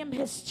that Jésus I am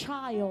His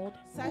child,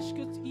 sache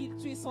que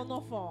tu es son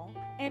enfant.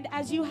 and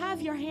as you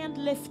have your hand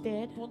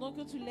lifted, Pendant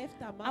que tu lèves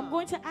ta main, I'm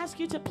going to ask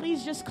you to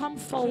please just come je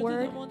vais te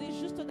forward. demander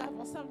juste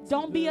d'avancer un petit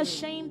Don't be peu.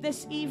 ashamed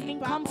this Et evening.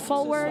 pas Come honte ce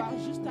forward. soir,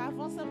 juste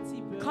avance un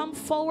petit peu. Come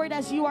forward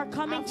as you are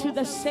coming to Avance the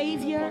un petit peu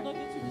Savior. pendant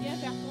que tu viens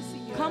vers ton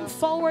Seigneur. Come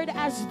forward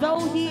as though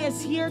He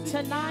is here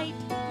tonight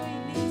Quand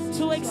il est ici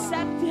to ce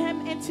accept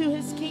Him into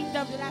His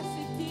kingdom. soir, de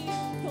l'accepter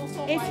dans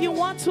son If you royaume.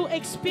 want to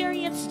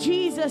experience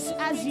Jesus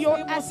as your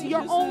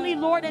only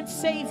Lord and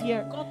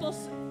Savior,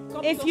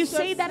 Comme if ton you seul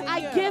say that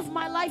I Seigneur, give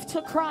my life to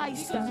dis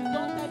Christ, que tu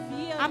donnes ta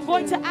vie à I'm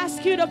going Dieu. to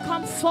ask you to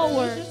come Je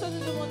forward. veux juste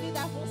te demander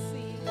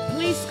d'avancer.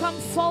 Please come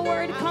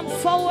forward. Come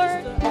Avance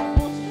forward. juste,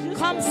 avance juste.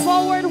 Come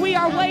forward. We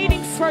are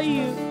waiting for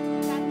you.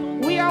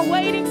 We are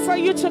waiting for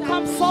you to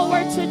come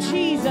forward to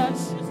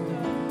Jesus.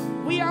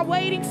 We are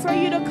waiting for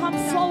you to come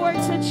forward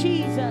to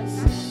Jesus.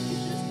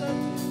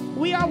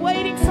 We are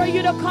waiting for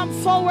you to come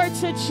forward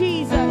to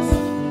Jesus.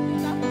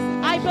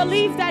 I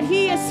believe that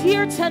He is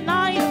here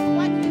tonight.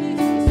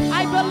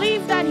 I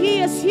believe that He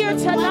is here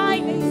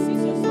tonight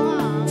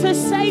to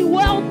say,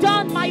 well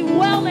done, my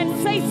well and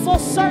faithful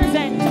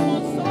servant.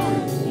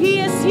 He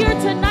is here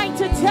tonight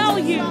to tell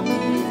you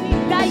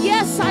that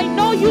yes, I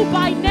know you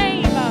by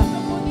name.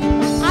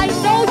 I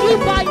know you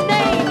by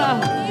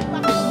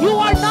name. You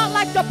are not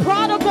like the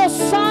prodigal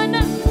son,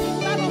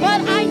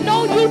 but I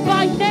know you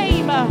by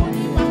name.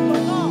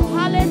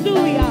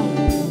 Hallelujah.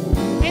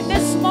 In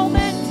this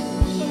moment,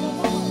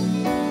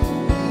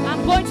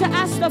 I'm going to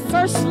ask the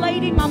First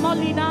Lady, Mama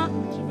Lina,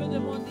 Je veux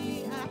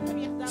demander à la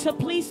première dame to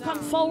please come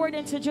forward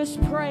and to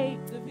just pray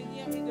de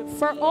venir et de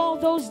for prier. all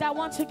those that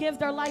want to give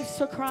their lives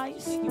to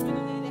Christ, Qui veut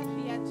donner leur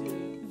vie à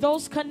Dieu.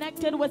 those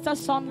connected with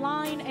us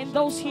online and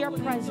those here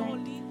Connectés en present.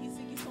 ligne et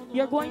ceux qui sont dans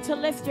You're notre going to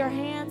vie. lift your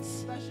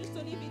hands Tu vas juste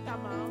lever ta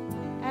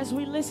main. as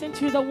we listen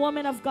to the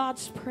woman of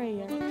God's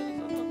prayer. Pendant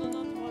que nous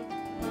entendons notre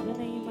In the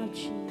name of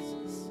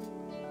Jesus.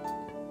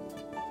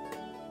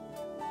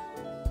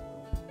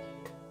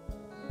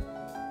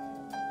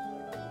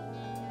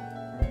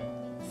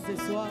 Ce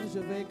soir, je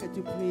veux que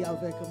tu pries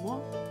avec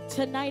moi.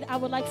 Tonight, I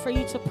would like for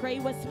you to pray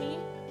with me.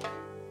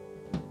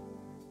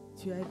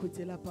 Tu as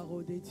écouté la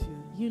parole de Dieu.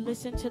 You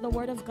listen to the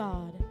word of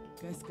God.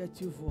 Qu'est-ce que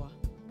tu vois?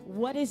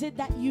 What is it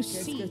that you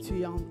Qu'est-ce que see?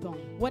 tu entends?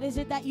 What is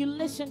it that you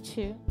listen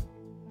to?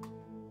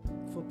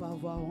 Faut pas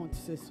avoir honte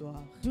ce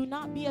soir. Do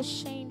not be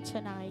ashamed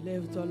tonight.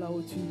 Lève-toi là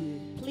où tu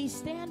es. Please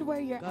stand where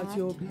you're Car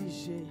tu es at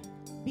obligé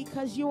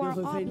because you de are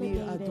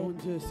revenir à ton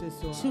obligated Dieu ce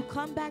soir. to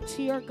come back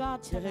to your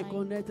God De tonight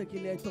reconnaître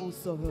qu'il est ton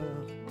sauveur.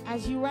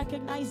 as you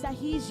recognize that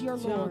He's your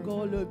Tu es Lord.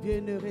 encore le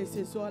bienheureux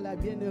ce soir, la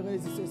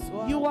bienheureuse ce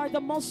soir. You are the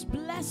most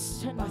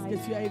blessed Parce que tonight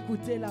tu as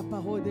écouté la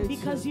parole de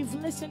because Dieu.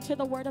 you've listened to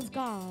the word of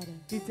God.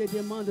 Il te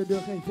demande de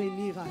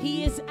revenir à He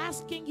lui. is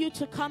asking you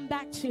to come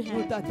back to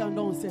Nous Him.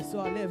 t'attendons ce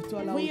soir.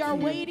 Lève-toi là où We tu are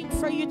es. waiting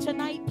for you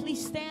tonight.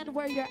 Please stand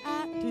where you're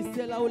at. Tu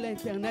sais là où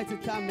l'Internet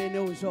t'a amené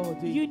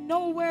aujourd'hui. You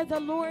know where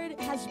the Lord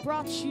has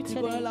brought you Tu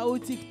vois today. là où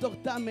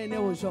TikTok t'a amené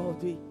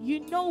aujourd'hui. You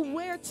know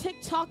where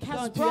TikTok has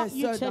Quand tu es brought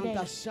you seul dans today.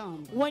 ta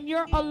chambre. When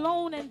you're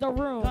alone in the Quand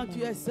room.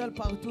 tu es seul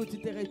partout, tu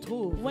te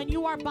retrouves. When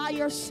you are by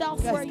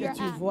yourself where Qu'est-ce you're que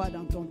tu at. vois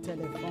dans ton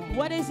téléphone?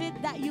 What is it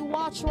that you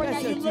watch or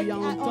that Qu'est-ce you que look tu at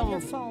on entends?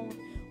 your phone?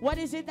 What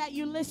is it that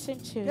you listen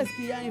to? Qu'est-ce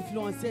qui a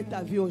influencé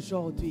ta vie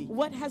aujourd'hui?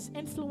 What has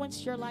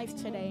influenced your life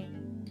today?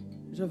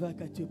 Je veux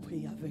que tu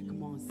pries avec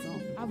moi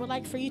ensemble. I would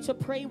like for you to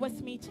pray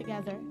with me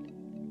together.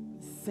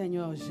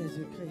 Seigneur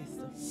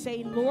Jésus-Christ,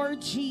 Say,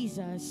 Lord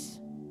Jesus,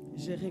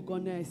 je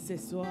reconnais ce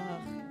soir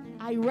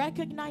I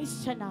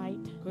recognize tonight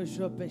que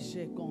je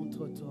péchais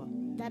contre toi.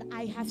 that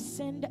I have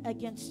sinned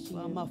against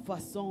Par you ma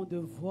façon de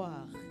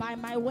voir, by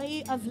my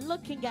way of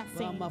looking at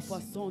par ma things,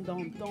 façon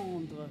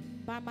d'entendre.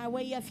 by my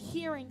way of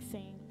hearing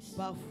things.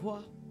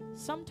 Parfois,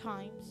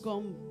 Sometimes,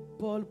 comme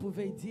Paul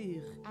pouvait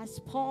dire, as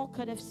Paul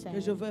could have que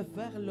je said, veux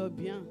faire le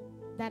bien,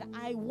 that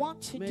I want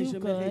to mais je do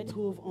me good,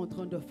 retrouve en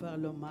train de faire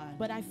le mal.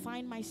 but I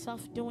find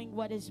myself doing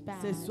what is Ce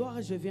bad.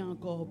 soir, je viens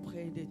encore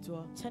près de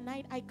toi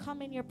Tonight, I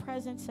come in your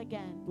presence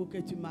again pour que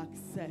tu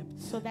m'acceptes.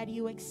 so that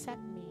you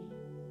accept me.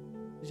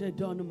 Je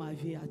donne ma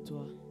vie à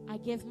toi. I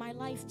give my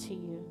life to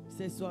you.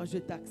 Ce soir, je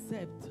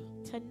t'accepte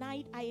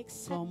Tonight, I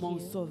accept comme mon you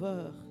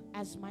sauveur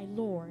as my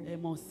Lord et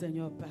mon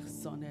Seigneur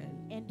personnel.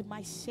 and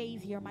my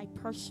Savior, my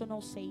personal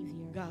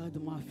Savior.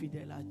 Garde-moi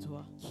fidèle à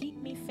toi.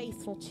 Keep me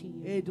faithful to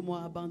you. Aide-moi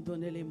à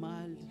abandonner les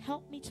mal.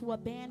 Help me to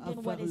abandon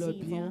à what faire is le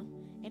evil bien,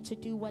 and to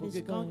do what Pour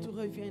is que quand tu good,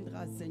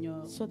 reviendras,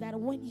 Seigneur, so that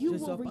when you je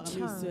will sois parmi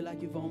return, ceux-là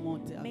qui vont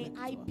monter may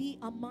avec I toi. be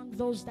among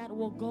those that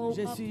will go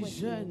Je up suis with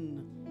you.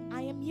 jeune,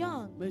 I am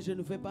young, mais je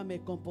ne veux pas me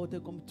comporter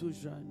comme tout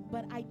jeune.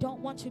 but I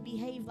don't want to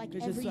behave like Que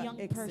je every sois young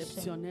person.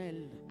 exceptionnel,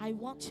 I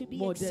want to be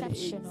modèle et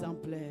exceptional.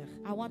 exemplaire.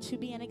 I want to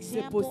be an C'est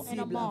example and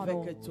a possible model.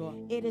 avec toi.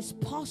 It is C'est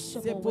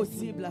possible with you.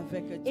 possible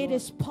avec It toi.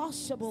 is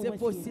possible C'est with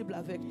you. possible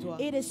avec toi.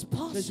 It is Que je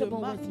possible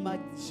marque with ma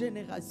you.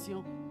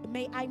 génération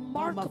May I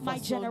par mark ma my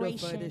façon de faire des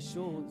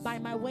generation choses, by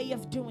my way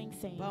of doing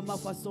things, par ma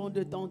façon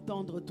de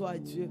t'entendre, toi,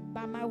 Dieu.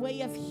 by my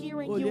way of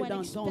hearing Au you lieu and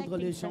d'entendre expecting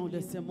les gens from de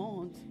you. ce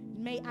monde,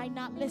 May I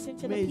not listen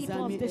to the mes people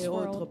of amis this et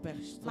autres world,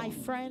 my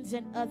personnes. friends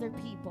and other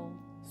people.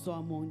 Sois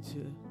mon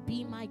Dieu,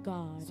 Be my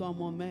God. sois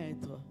mon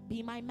maître,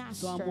 Be my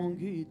sois master. mon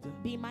guide.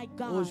 Be my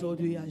God.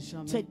 Aujourd'hui à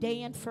jamais,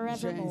 Today and j'ai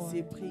forevermore.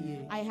 ainsi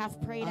prié. I have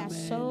prayed as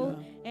Amen. so,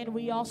 and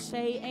we all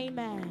say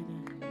amen.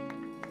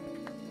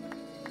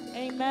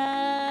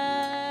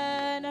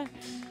 Amen.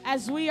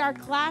 As we are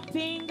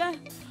clapping,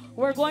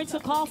 we're going to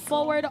call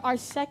forward our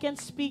second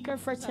speaker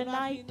for Ça va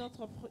appeler tonight,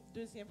 notre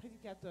deuxième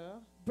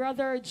prédicateur,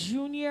 Brother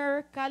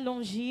Junior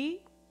Kalonji.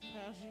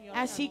 Frère Junior.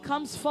 As he Kalonji.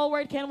 comes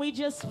forward, can we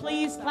just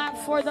please clap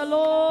for the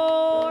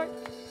Lord?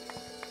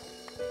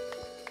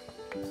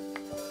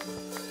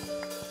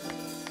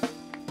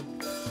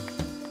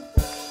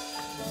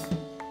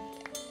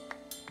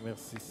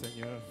 Merci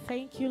Seigneur.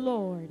 Thank you,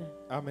 Lord.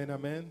 Amen,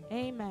 amen.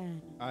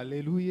 Amen.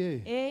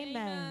 Alléluia.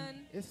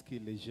 Amen. Est-ce que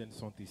les jeunes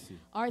sont ici?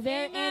 Are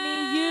there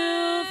any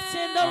youths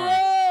in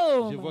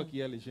the Je vois room? qu'il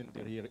y a les jeunes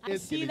derrière. I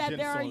Est-ce que see les that jeunes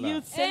there are sont là?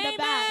 youths in the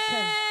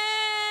back.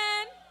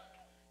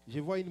 Je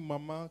vois une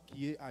maman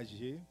qui est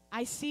âgée,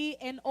 I see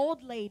an old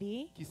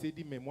lady qui s'est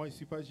dit, mais moi je ne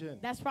suis pas jeune.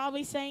 that's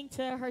probably saying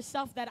to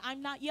herself that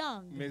I'm not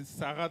young. Mais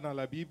Sarah dans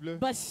la Bible,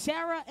 But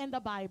Sarah in the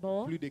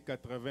Bible, plus de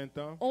 80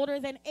 ans, older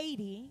than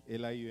 80,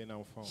 elle a eu un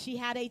enfant. she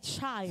had a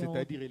child.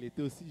 C'est-à-dire elle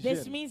était aussi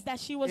This jeune. means that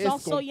she was Est-ce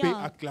also qu'on peut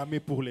young. acclamer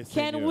pour les Can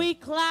Seigneurs? we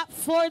clap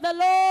for the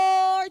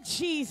Lord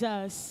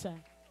Jesus?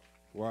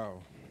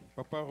 Wow.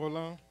 Papa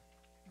Roland,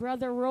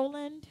 Brother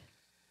Roland,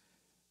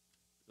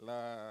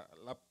 la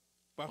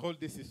parole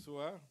de ce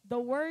soir the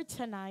word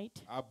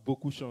tonight a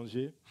beaucoup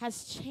changé,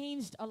 has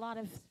changed a lot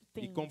of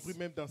y things, compris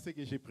même dans ce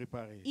que j'ai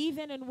préparé.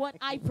 even in what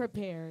I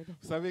prepared.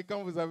 Vous savez,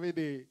 quand vous avez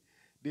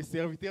des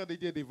serviteurs de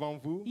Dieu devant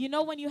vous You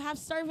know, when you have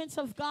servants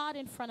of God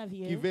in front of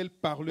qui you veulent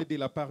parler de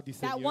la part du that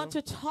Seigneur, want to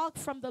talk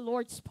from the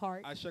Lord's part,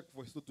 à chaque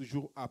fois, il faut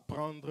toujours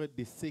apprendre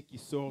de ce qui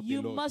sort de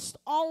you l'autre. must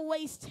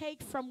always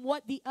take from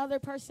what the other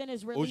person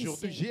is Aujourd'hui,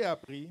 releasing. j'ai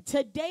appris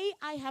Today,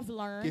 I have que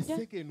learned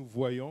ce que nous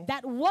voyons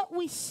that what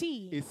we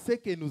see et ce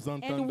que nous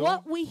and entendons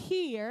what we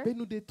hear peut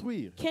nous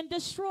détruire. can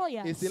destroy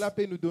Et us. cela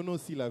peut nous donner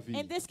aussi la vie.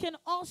 And this can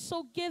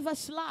also give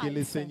us Que le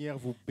life. Seigneur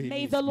vous May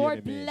bénisse. the Lord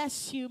bien-aimés.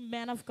 bless you,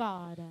 man of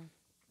God.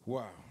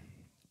 Wow.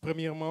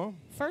 Premièrement,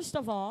 First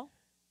of all,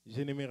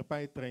 je n'aimerais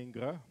pas être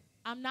ingrat.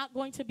 I'm not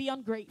going to be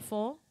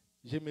ungrateful.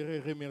 J'aimerais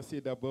remercier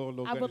d'abord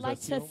I would like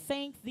to l'organisation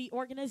thank the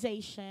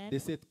organization de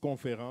cette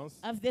conférence.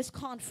 of this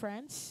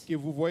conference. Que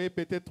vous voyez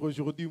peut-être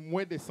aujourd'hui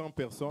moins de 100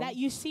 personnes. That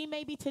you see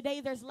maybe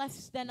today there's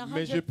less than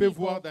Mais je 100 peux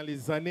people. voir dans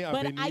les années à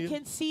But I venir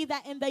can see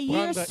that in the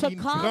years prendre to une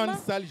grande come,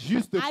 salle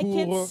juste I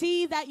can pour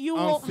see that you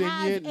will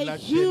enseigner have a la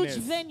huge jeunesse.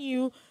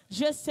 venue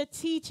just to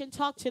teach and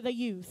talk to the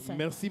youth.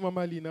 Merci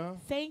Maman Lina.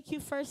 Thank you,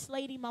 First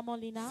Lady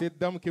Mamolina. Cette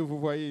dame que vous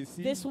voyez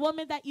ici, This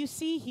woman that you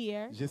see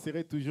here, je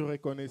serai toujours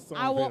reconnaissant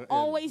I will envers elle.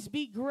 always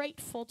be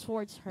grateful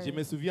towards her. Je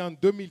me souviens en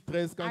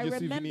 2013 quand I je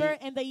suis venu, remember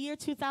in the year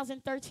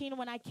 2013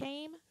 when I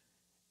came,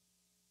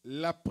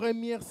 la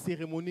première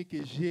cérémonie que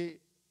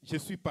je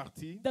suis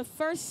parti, the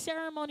first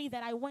ceremony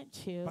that I went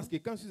to, parce que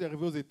quand je suis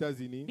arrivé aux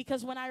États-Unis,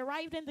 because when I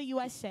arrived in the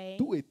USA,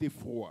 tout était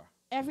froid.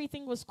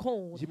 everything was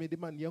cold. Je me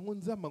demande, yango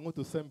nzamba ngo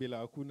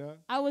tosambela akuna.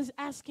 I was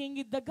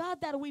asking the God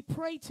that we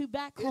pray to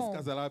back Est-ce home,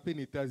 qu'azala peine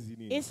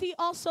États-Unis? is he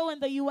also in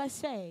the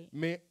USA?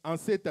 Mais en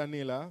cette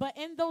année-là, But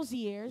in those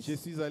years, je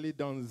suis allé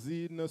dans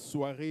une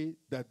soirée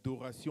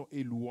d'adoration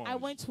et louange I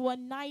went to a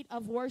night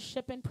of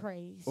worship and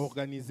praise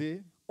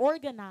organisée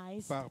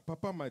organized par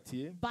Papa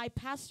Mathieu by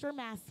Pastor et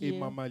Matthew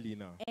Mama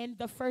Lina. and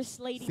the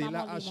First Lady Cela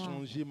Mama a Lina.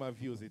 changé ma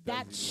vie aux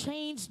That États-Unis.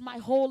 changed my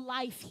whole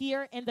life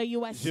here in the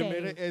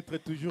J'aimerais USA. être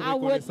toujours I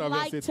would reconnaissant vers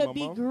like cette to be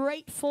maman.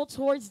 grateful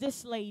towards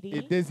this Et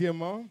lady.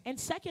 deuxièmement, And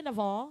second of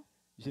all,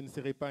 je ne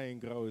serai pas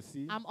ingrat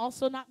aussi. I'm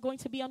also not going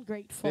to be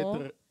ungrateful.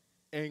 D'être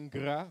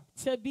ingrat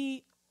To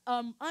be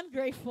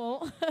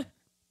ungrateful,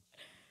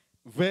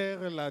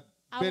 vers la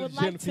I belle would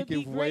jeune like fille to que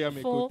be vous voyez à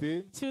mes grateful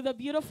côtés, to the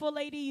beautiful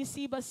lady you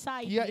see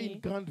beside qui a une me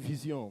grande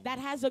vision. that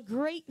has a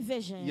great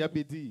vision.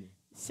 Yabedi,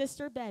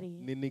 Sister Betty.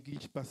 ne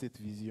néglige pas cette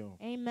vision.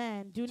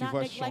 Amen. Do Tu not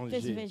vas neglect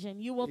this changer.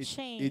 vision. You will Et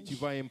change tu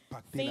vas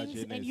impacter la things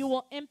and jeunesse. you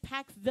will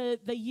impact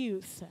the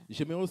youth.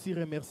 J'aimerais aussi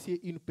remercier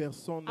une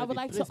personne I would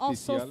like très to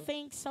also spéciale.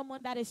 thank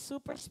someone that is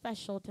super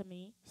special to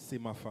me. C'est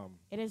ma femme.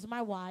 It is my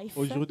wife.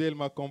 Aujourd'hui, elle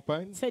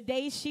m'accompagne.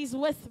 Today she's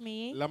with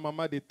me. La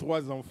maman de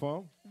 3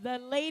 enfants. The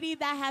lady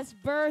that has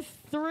birthed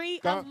 3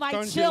 Quand, of my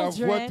quand je la vois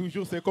children.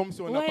 toujours, c'est comme si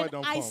on n'a When pas I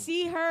d'enfants.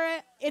 see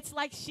her, it's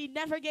like she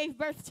never gave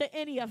birth to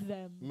any of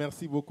them.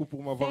 Merci beaucoup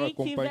pour m'avoir Thank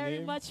you very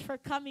accompagné. much for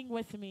coming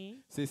with me.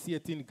 Ceci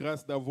est une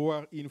grâce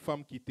d'avoir une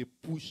femme qui te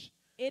pousse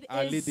It à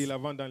aller de is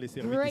l'avant dans les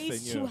services du grace to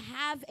Seigneur.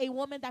 have a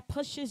woman that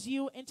pushes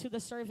you into the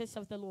service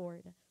of the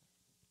Lord.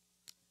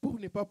 Pour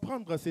ne pas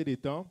prendre assez de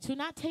temps, To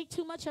not take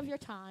too much of your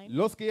time.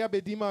 lorsque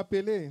Yabedi m'a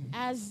appelé,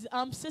 As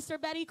Sister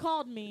Betty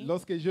called me,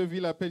 lorsque je vis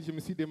l'appel, je me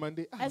suis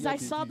demandé, ah, as I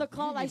Yabedi, saw the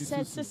call, il y a I des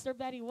said, soucis. Sister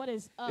Betty, what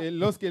is up? Et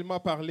lorsqu'elle m'a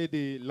parlé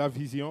de la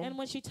vision, And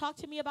when she talked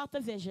to me about the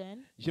vision,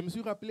 je me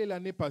suis rappelé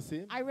l'année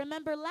passée, I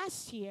remember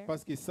last year,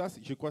 parce que ça,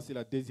 je crois que c'est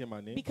la deuxième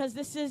année, because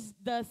this is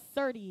the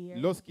third year,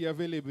 lorsqu'il y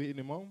avait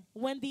l'événement,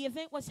 when the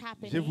event was je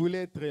happening,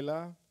 voulais être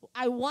là.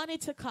 I wanted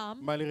to come,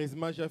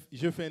 Malheureusement,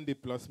 je fais un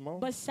déplacement.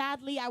 but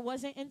sadly I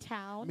wasn't in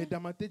town. Mais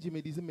dans ma tête, je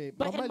me disais, mais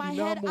But maman in my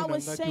Lina, head, I mon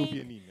was nanga, tu es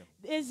saying, bien.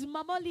 Is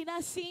Mama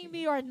Lina seeing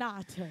me or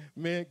not?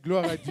 Mais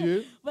gloire à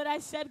Dieu, But I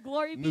said,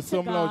 glory be nous to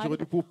sommes là God.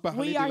 aujourd'hui pour parler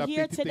We de are la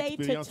here petite today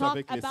to expérience talk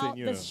avec le about the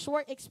Seigneur.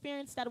 short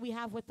experience that we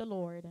have with the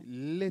Lord.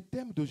 Le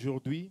thème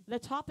d'aujourd'hui, The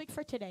topic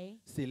for today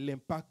c'est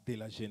l'impact de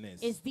la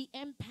jeunesse. is the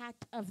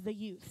impact of the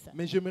youth.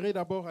 Mais j'aimerais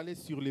d'abord aller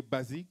sur les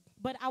basiques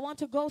But I want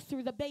to go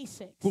through the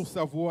basics pour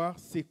savoir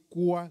c'est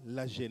quoi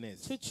la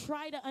jeunesse to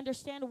try to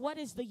understand what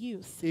is the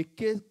youth et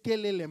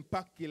quel est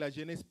l'impact que la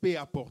jeunesse peut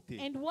apporter.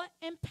 and what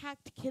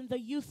impact can the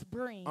youth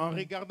bring. En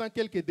regardant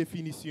quelques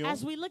définitions,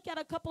 As we look at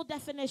a couple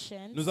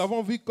definitions, nous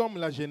avons vu comme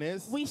la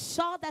jeunesse we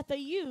saw that the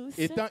youth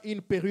étant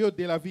une période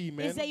de la vie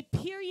humaine is a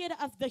period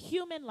of the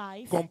human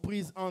life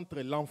comprise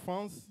entre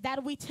l'enfance that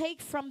we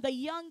take from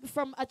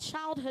a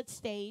childhood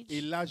stage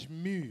et l'âge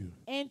mûr.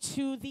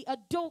 into the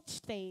adult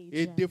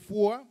Et stage. des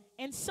fois,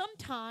 And on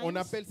sometimes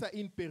appelle ça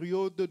une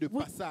période de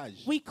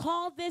passage. we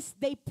call this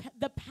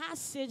the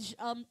passage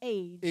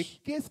Et age.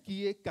 qu'est-ce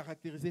qui est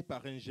caractérisé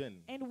par un jeune?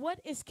 And what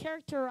is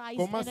characterized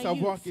Comment in a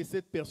savoir youth? que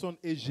cette personne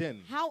est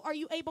jeune? How are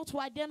you able to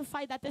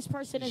identify that this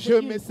person is Je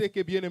a me youth? sais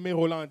que bien-aimé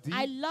Roland dit,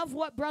 I love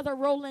what Brother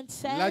Roland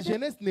la said.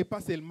 jeunesse n'est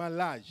pas seulement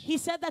l'âge. He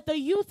said that the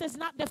youth is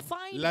not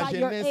defined La by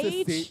your jeunesse,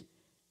 age, c'est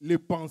les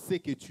pensées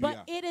que tu but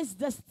as. it is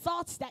the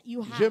thoughts that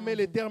you J'aime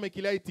le have. terme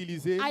qu'il a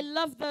utilisé I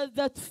love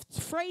the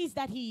phrase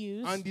that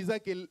he en used disant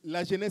que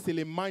la jeunesse, c'est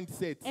le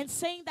mindset. and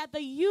saying that the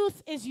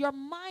youth is your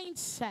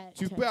mindset.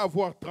 Tu peux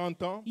avoir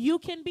 30 ans, You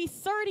can be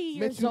 30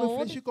 mais years tu old,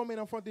 réfléchis comme un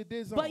enfant de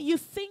 2 ans. but you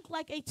think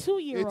like a Et tu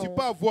 2-year-old.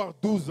 peux avoir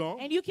 12 ans,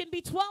 And you can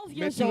be 12 mais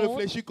years tu old,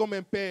 réfléchis comme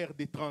un père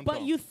de 30 but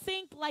ans. you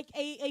think like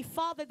a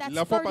father that's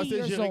La fois 30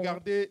 passée, j'ai years old.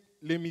 regardé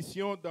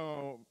l'émission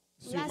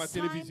sur ma Last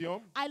time,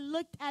 télévision. I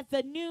looked at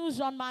the news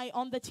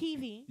on the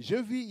TV. Je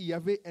vis, il y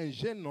avait un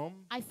jeune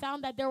homme, I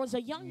found that there was a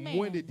young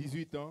moins de man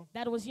 18 ans,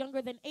 that was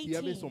younger than qui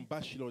avait son 18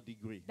 bachelor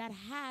degree, that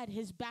had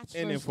his un bachelor's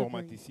degree,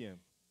 informaticien.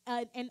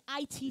 an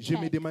IT Je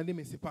me tech. demandais,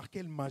 mais c'est par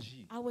quelle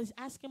magie? I was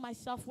asking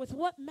myself, with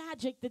what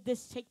magic did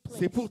this take place?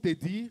 C'est pour te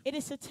dire, It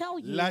is to tell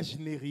you l'âge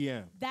n'est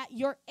rien. that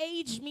your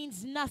age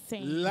means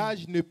nothing.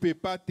 L'âge ne peut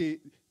pas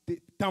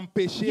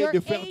t'empêcher Your de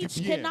faire du age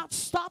bien. cannot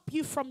stop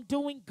you from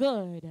doing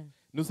good.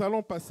 Nous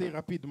allons passer We're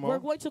rapidement.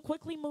 going to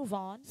quickly move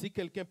on. Si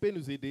quelqu'un peut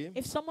nous aider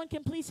If someone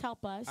can please help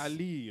us à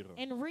lire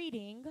in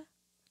reading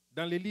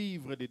dans le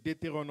livre de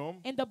Deutéronome,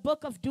 in the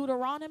book of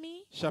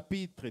Deuteronomy,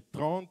 chapitre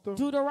 30,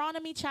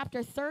 Deuteronomy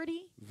chapter 30,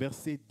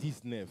 verset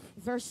 19.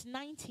 verse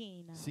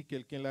 19. Si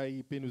quelqu'un là,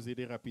 il peut nous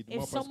aider rapidement If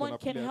parce qu'on someone a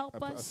can plus help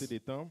us. assez de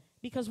temps.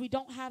 Because we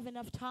don't have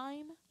enough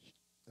time.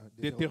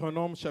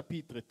 Deutéronome,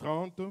 chapitre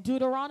 30,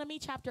 Deuteronomy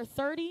chapter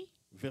 30,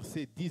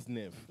 verset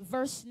 19.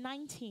 verse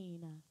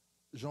 19.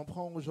 J'en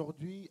prends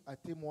aujourd'hui à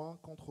témoin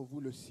contre vous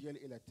le ciel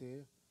et la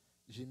terre.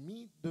 J'ai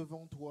mis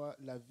devant toi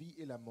la vie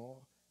et la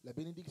mort, la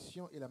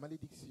bénédiction et la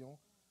malédiction.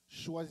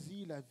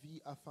 Choisis la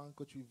vie afin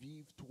que tu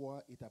vives,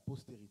 toi et ta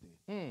postérité.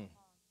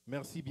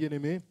 Merci,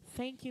 bien-aimé.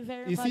 Thank you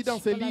very Ici, much, dans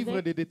ce livre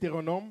beloved. de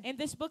Deutéronome, In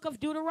this book of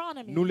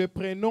Deuteronomy, nous le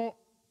prenons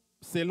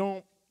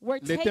selon we're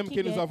les thèmes que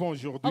taking nous it avons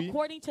aujourd'hui.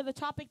 according to the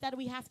topic that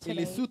we have Et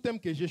les today. sous-thèmes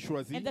que j'ai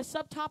choisis, And the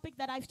subtopic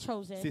that I've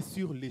chosen c'est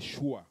sur les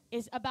choix.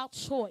 is about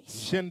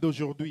choice. Jeunes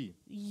d'aujourd'hui,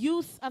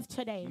 Youth of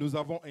today. nous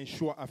avons un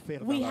choix à faire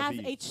dans We la have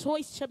a vie.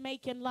 choice to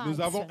make in life. Nous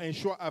avons un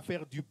choix à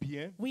faire du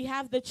bien We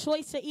have the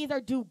choice to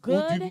either do ou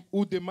good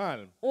ou de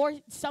mal. or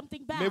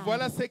something bad. Mais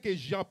voilà ce que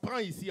j'apprends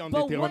ici en But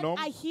what Deutéronome.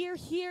 I hear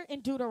here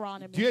in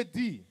Deuteronomy, Dieu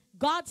dit,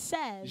 God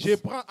says je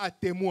prends à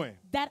témoin.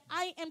 that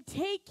I am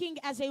taking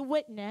as a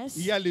witness,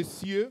 Il y a les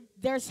cieux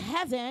there's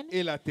heaven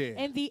et la terre.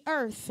 and the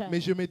earth.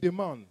 Mais je me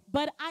demande,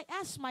 But I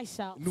ask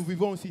myself, nous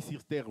vivons aussi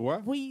sur terre, ouais?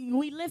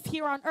 we live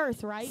here on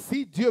earth, right?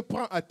 Si Dieu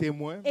prend à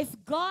témoin If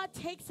God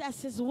takes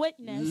as his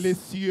witness les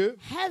cieux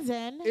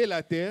heaven et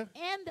la terre,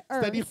 and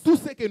c'est-à-dire earth, tout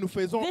ce que nous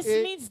faisons this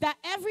est, means that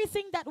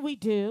everything that we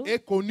do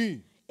est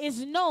connu.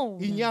 is known.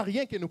 Il n'y a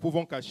rien que nous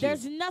pouvons cacher.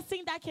 There's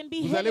nothing that can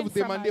be Vous allez hidden vous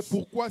from demander us.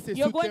 pourquoi c'est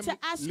You're sous going thème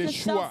to ask les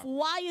yourself, choix.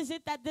 why is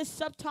it that this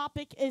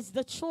subtopic is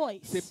the C'est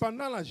choice?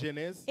 pendant la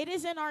Genèse It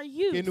is in our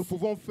que nous youth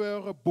pouvons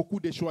faire beaucoup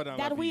de choix dans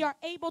la that we vie. are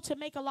able to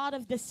make a lot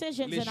of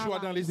decisions Les in our choix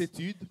dans les lives.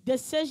 études,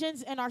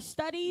 Decisions in our les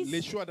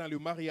studies, choix dans le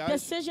mariage,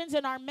 decisions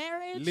in our les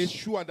marriage,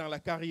 choix dans la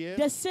carrière,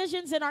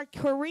 decisions in our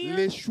career,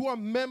 les choix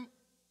même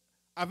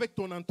avec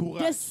ton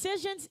entourage.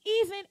 decisions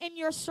even in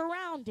your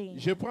surroundings.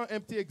 Je prends un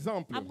petit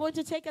exemple. I'm going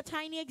to take a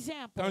tiny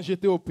example. Quand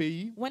j'étais au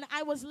pays, When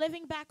I was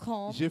living back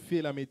home, j'ai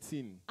fait la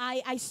médecine.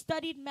 I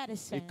studied Et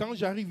medicine. quand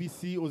j'arrive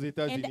ici aux And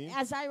États-Unis,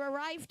 as I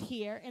arrived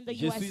here in the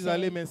je suis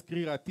allé USA,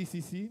 m'inscrire à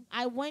TCC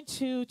I went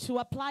to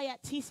apply at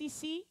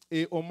TCC,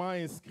 et on m'a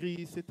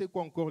inscrit, c'était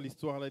quoi encore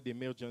l'histoire là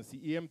d'emergency,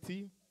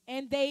 EMT.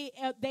 and they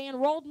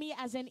enrolled me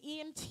as an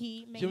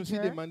EMT Je me suis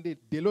major. demandé,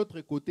 de l'autre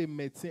côté,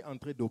 médecin en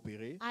train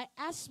d'opérer. I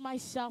asked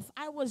myself,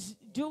 I was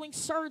doing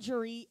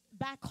surgery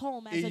back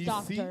home as Et a ici,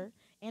 doctor,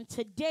 and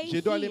today Je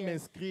dois aller here,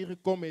 m'inscrire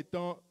comme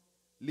étant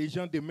les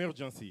gens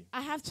d'emergency.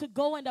 I have to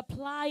go and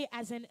apply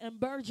as an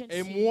emergency.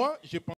 Et moi, je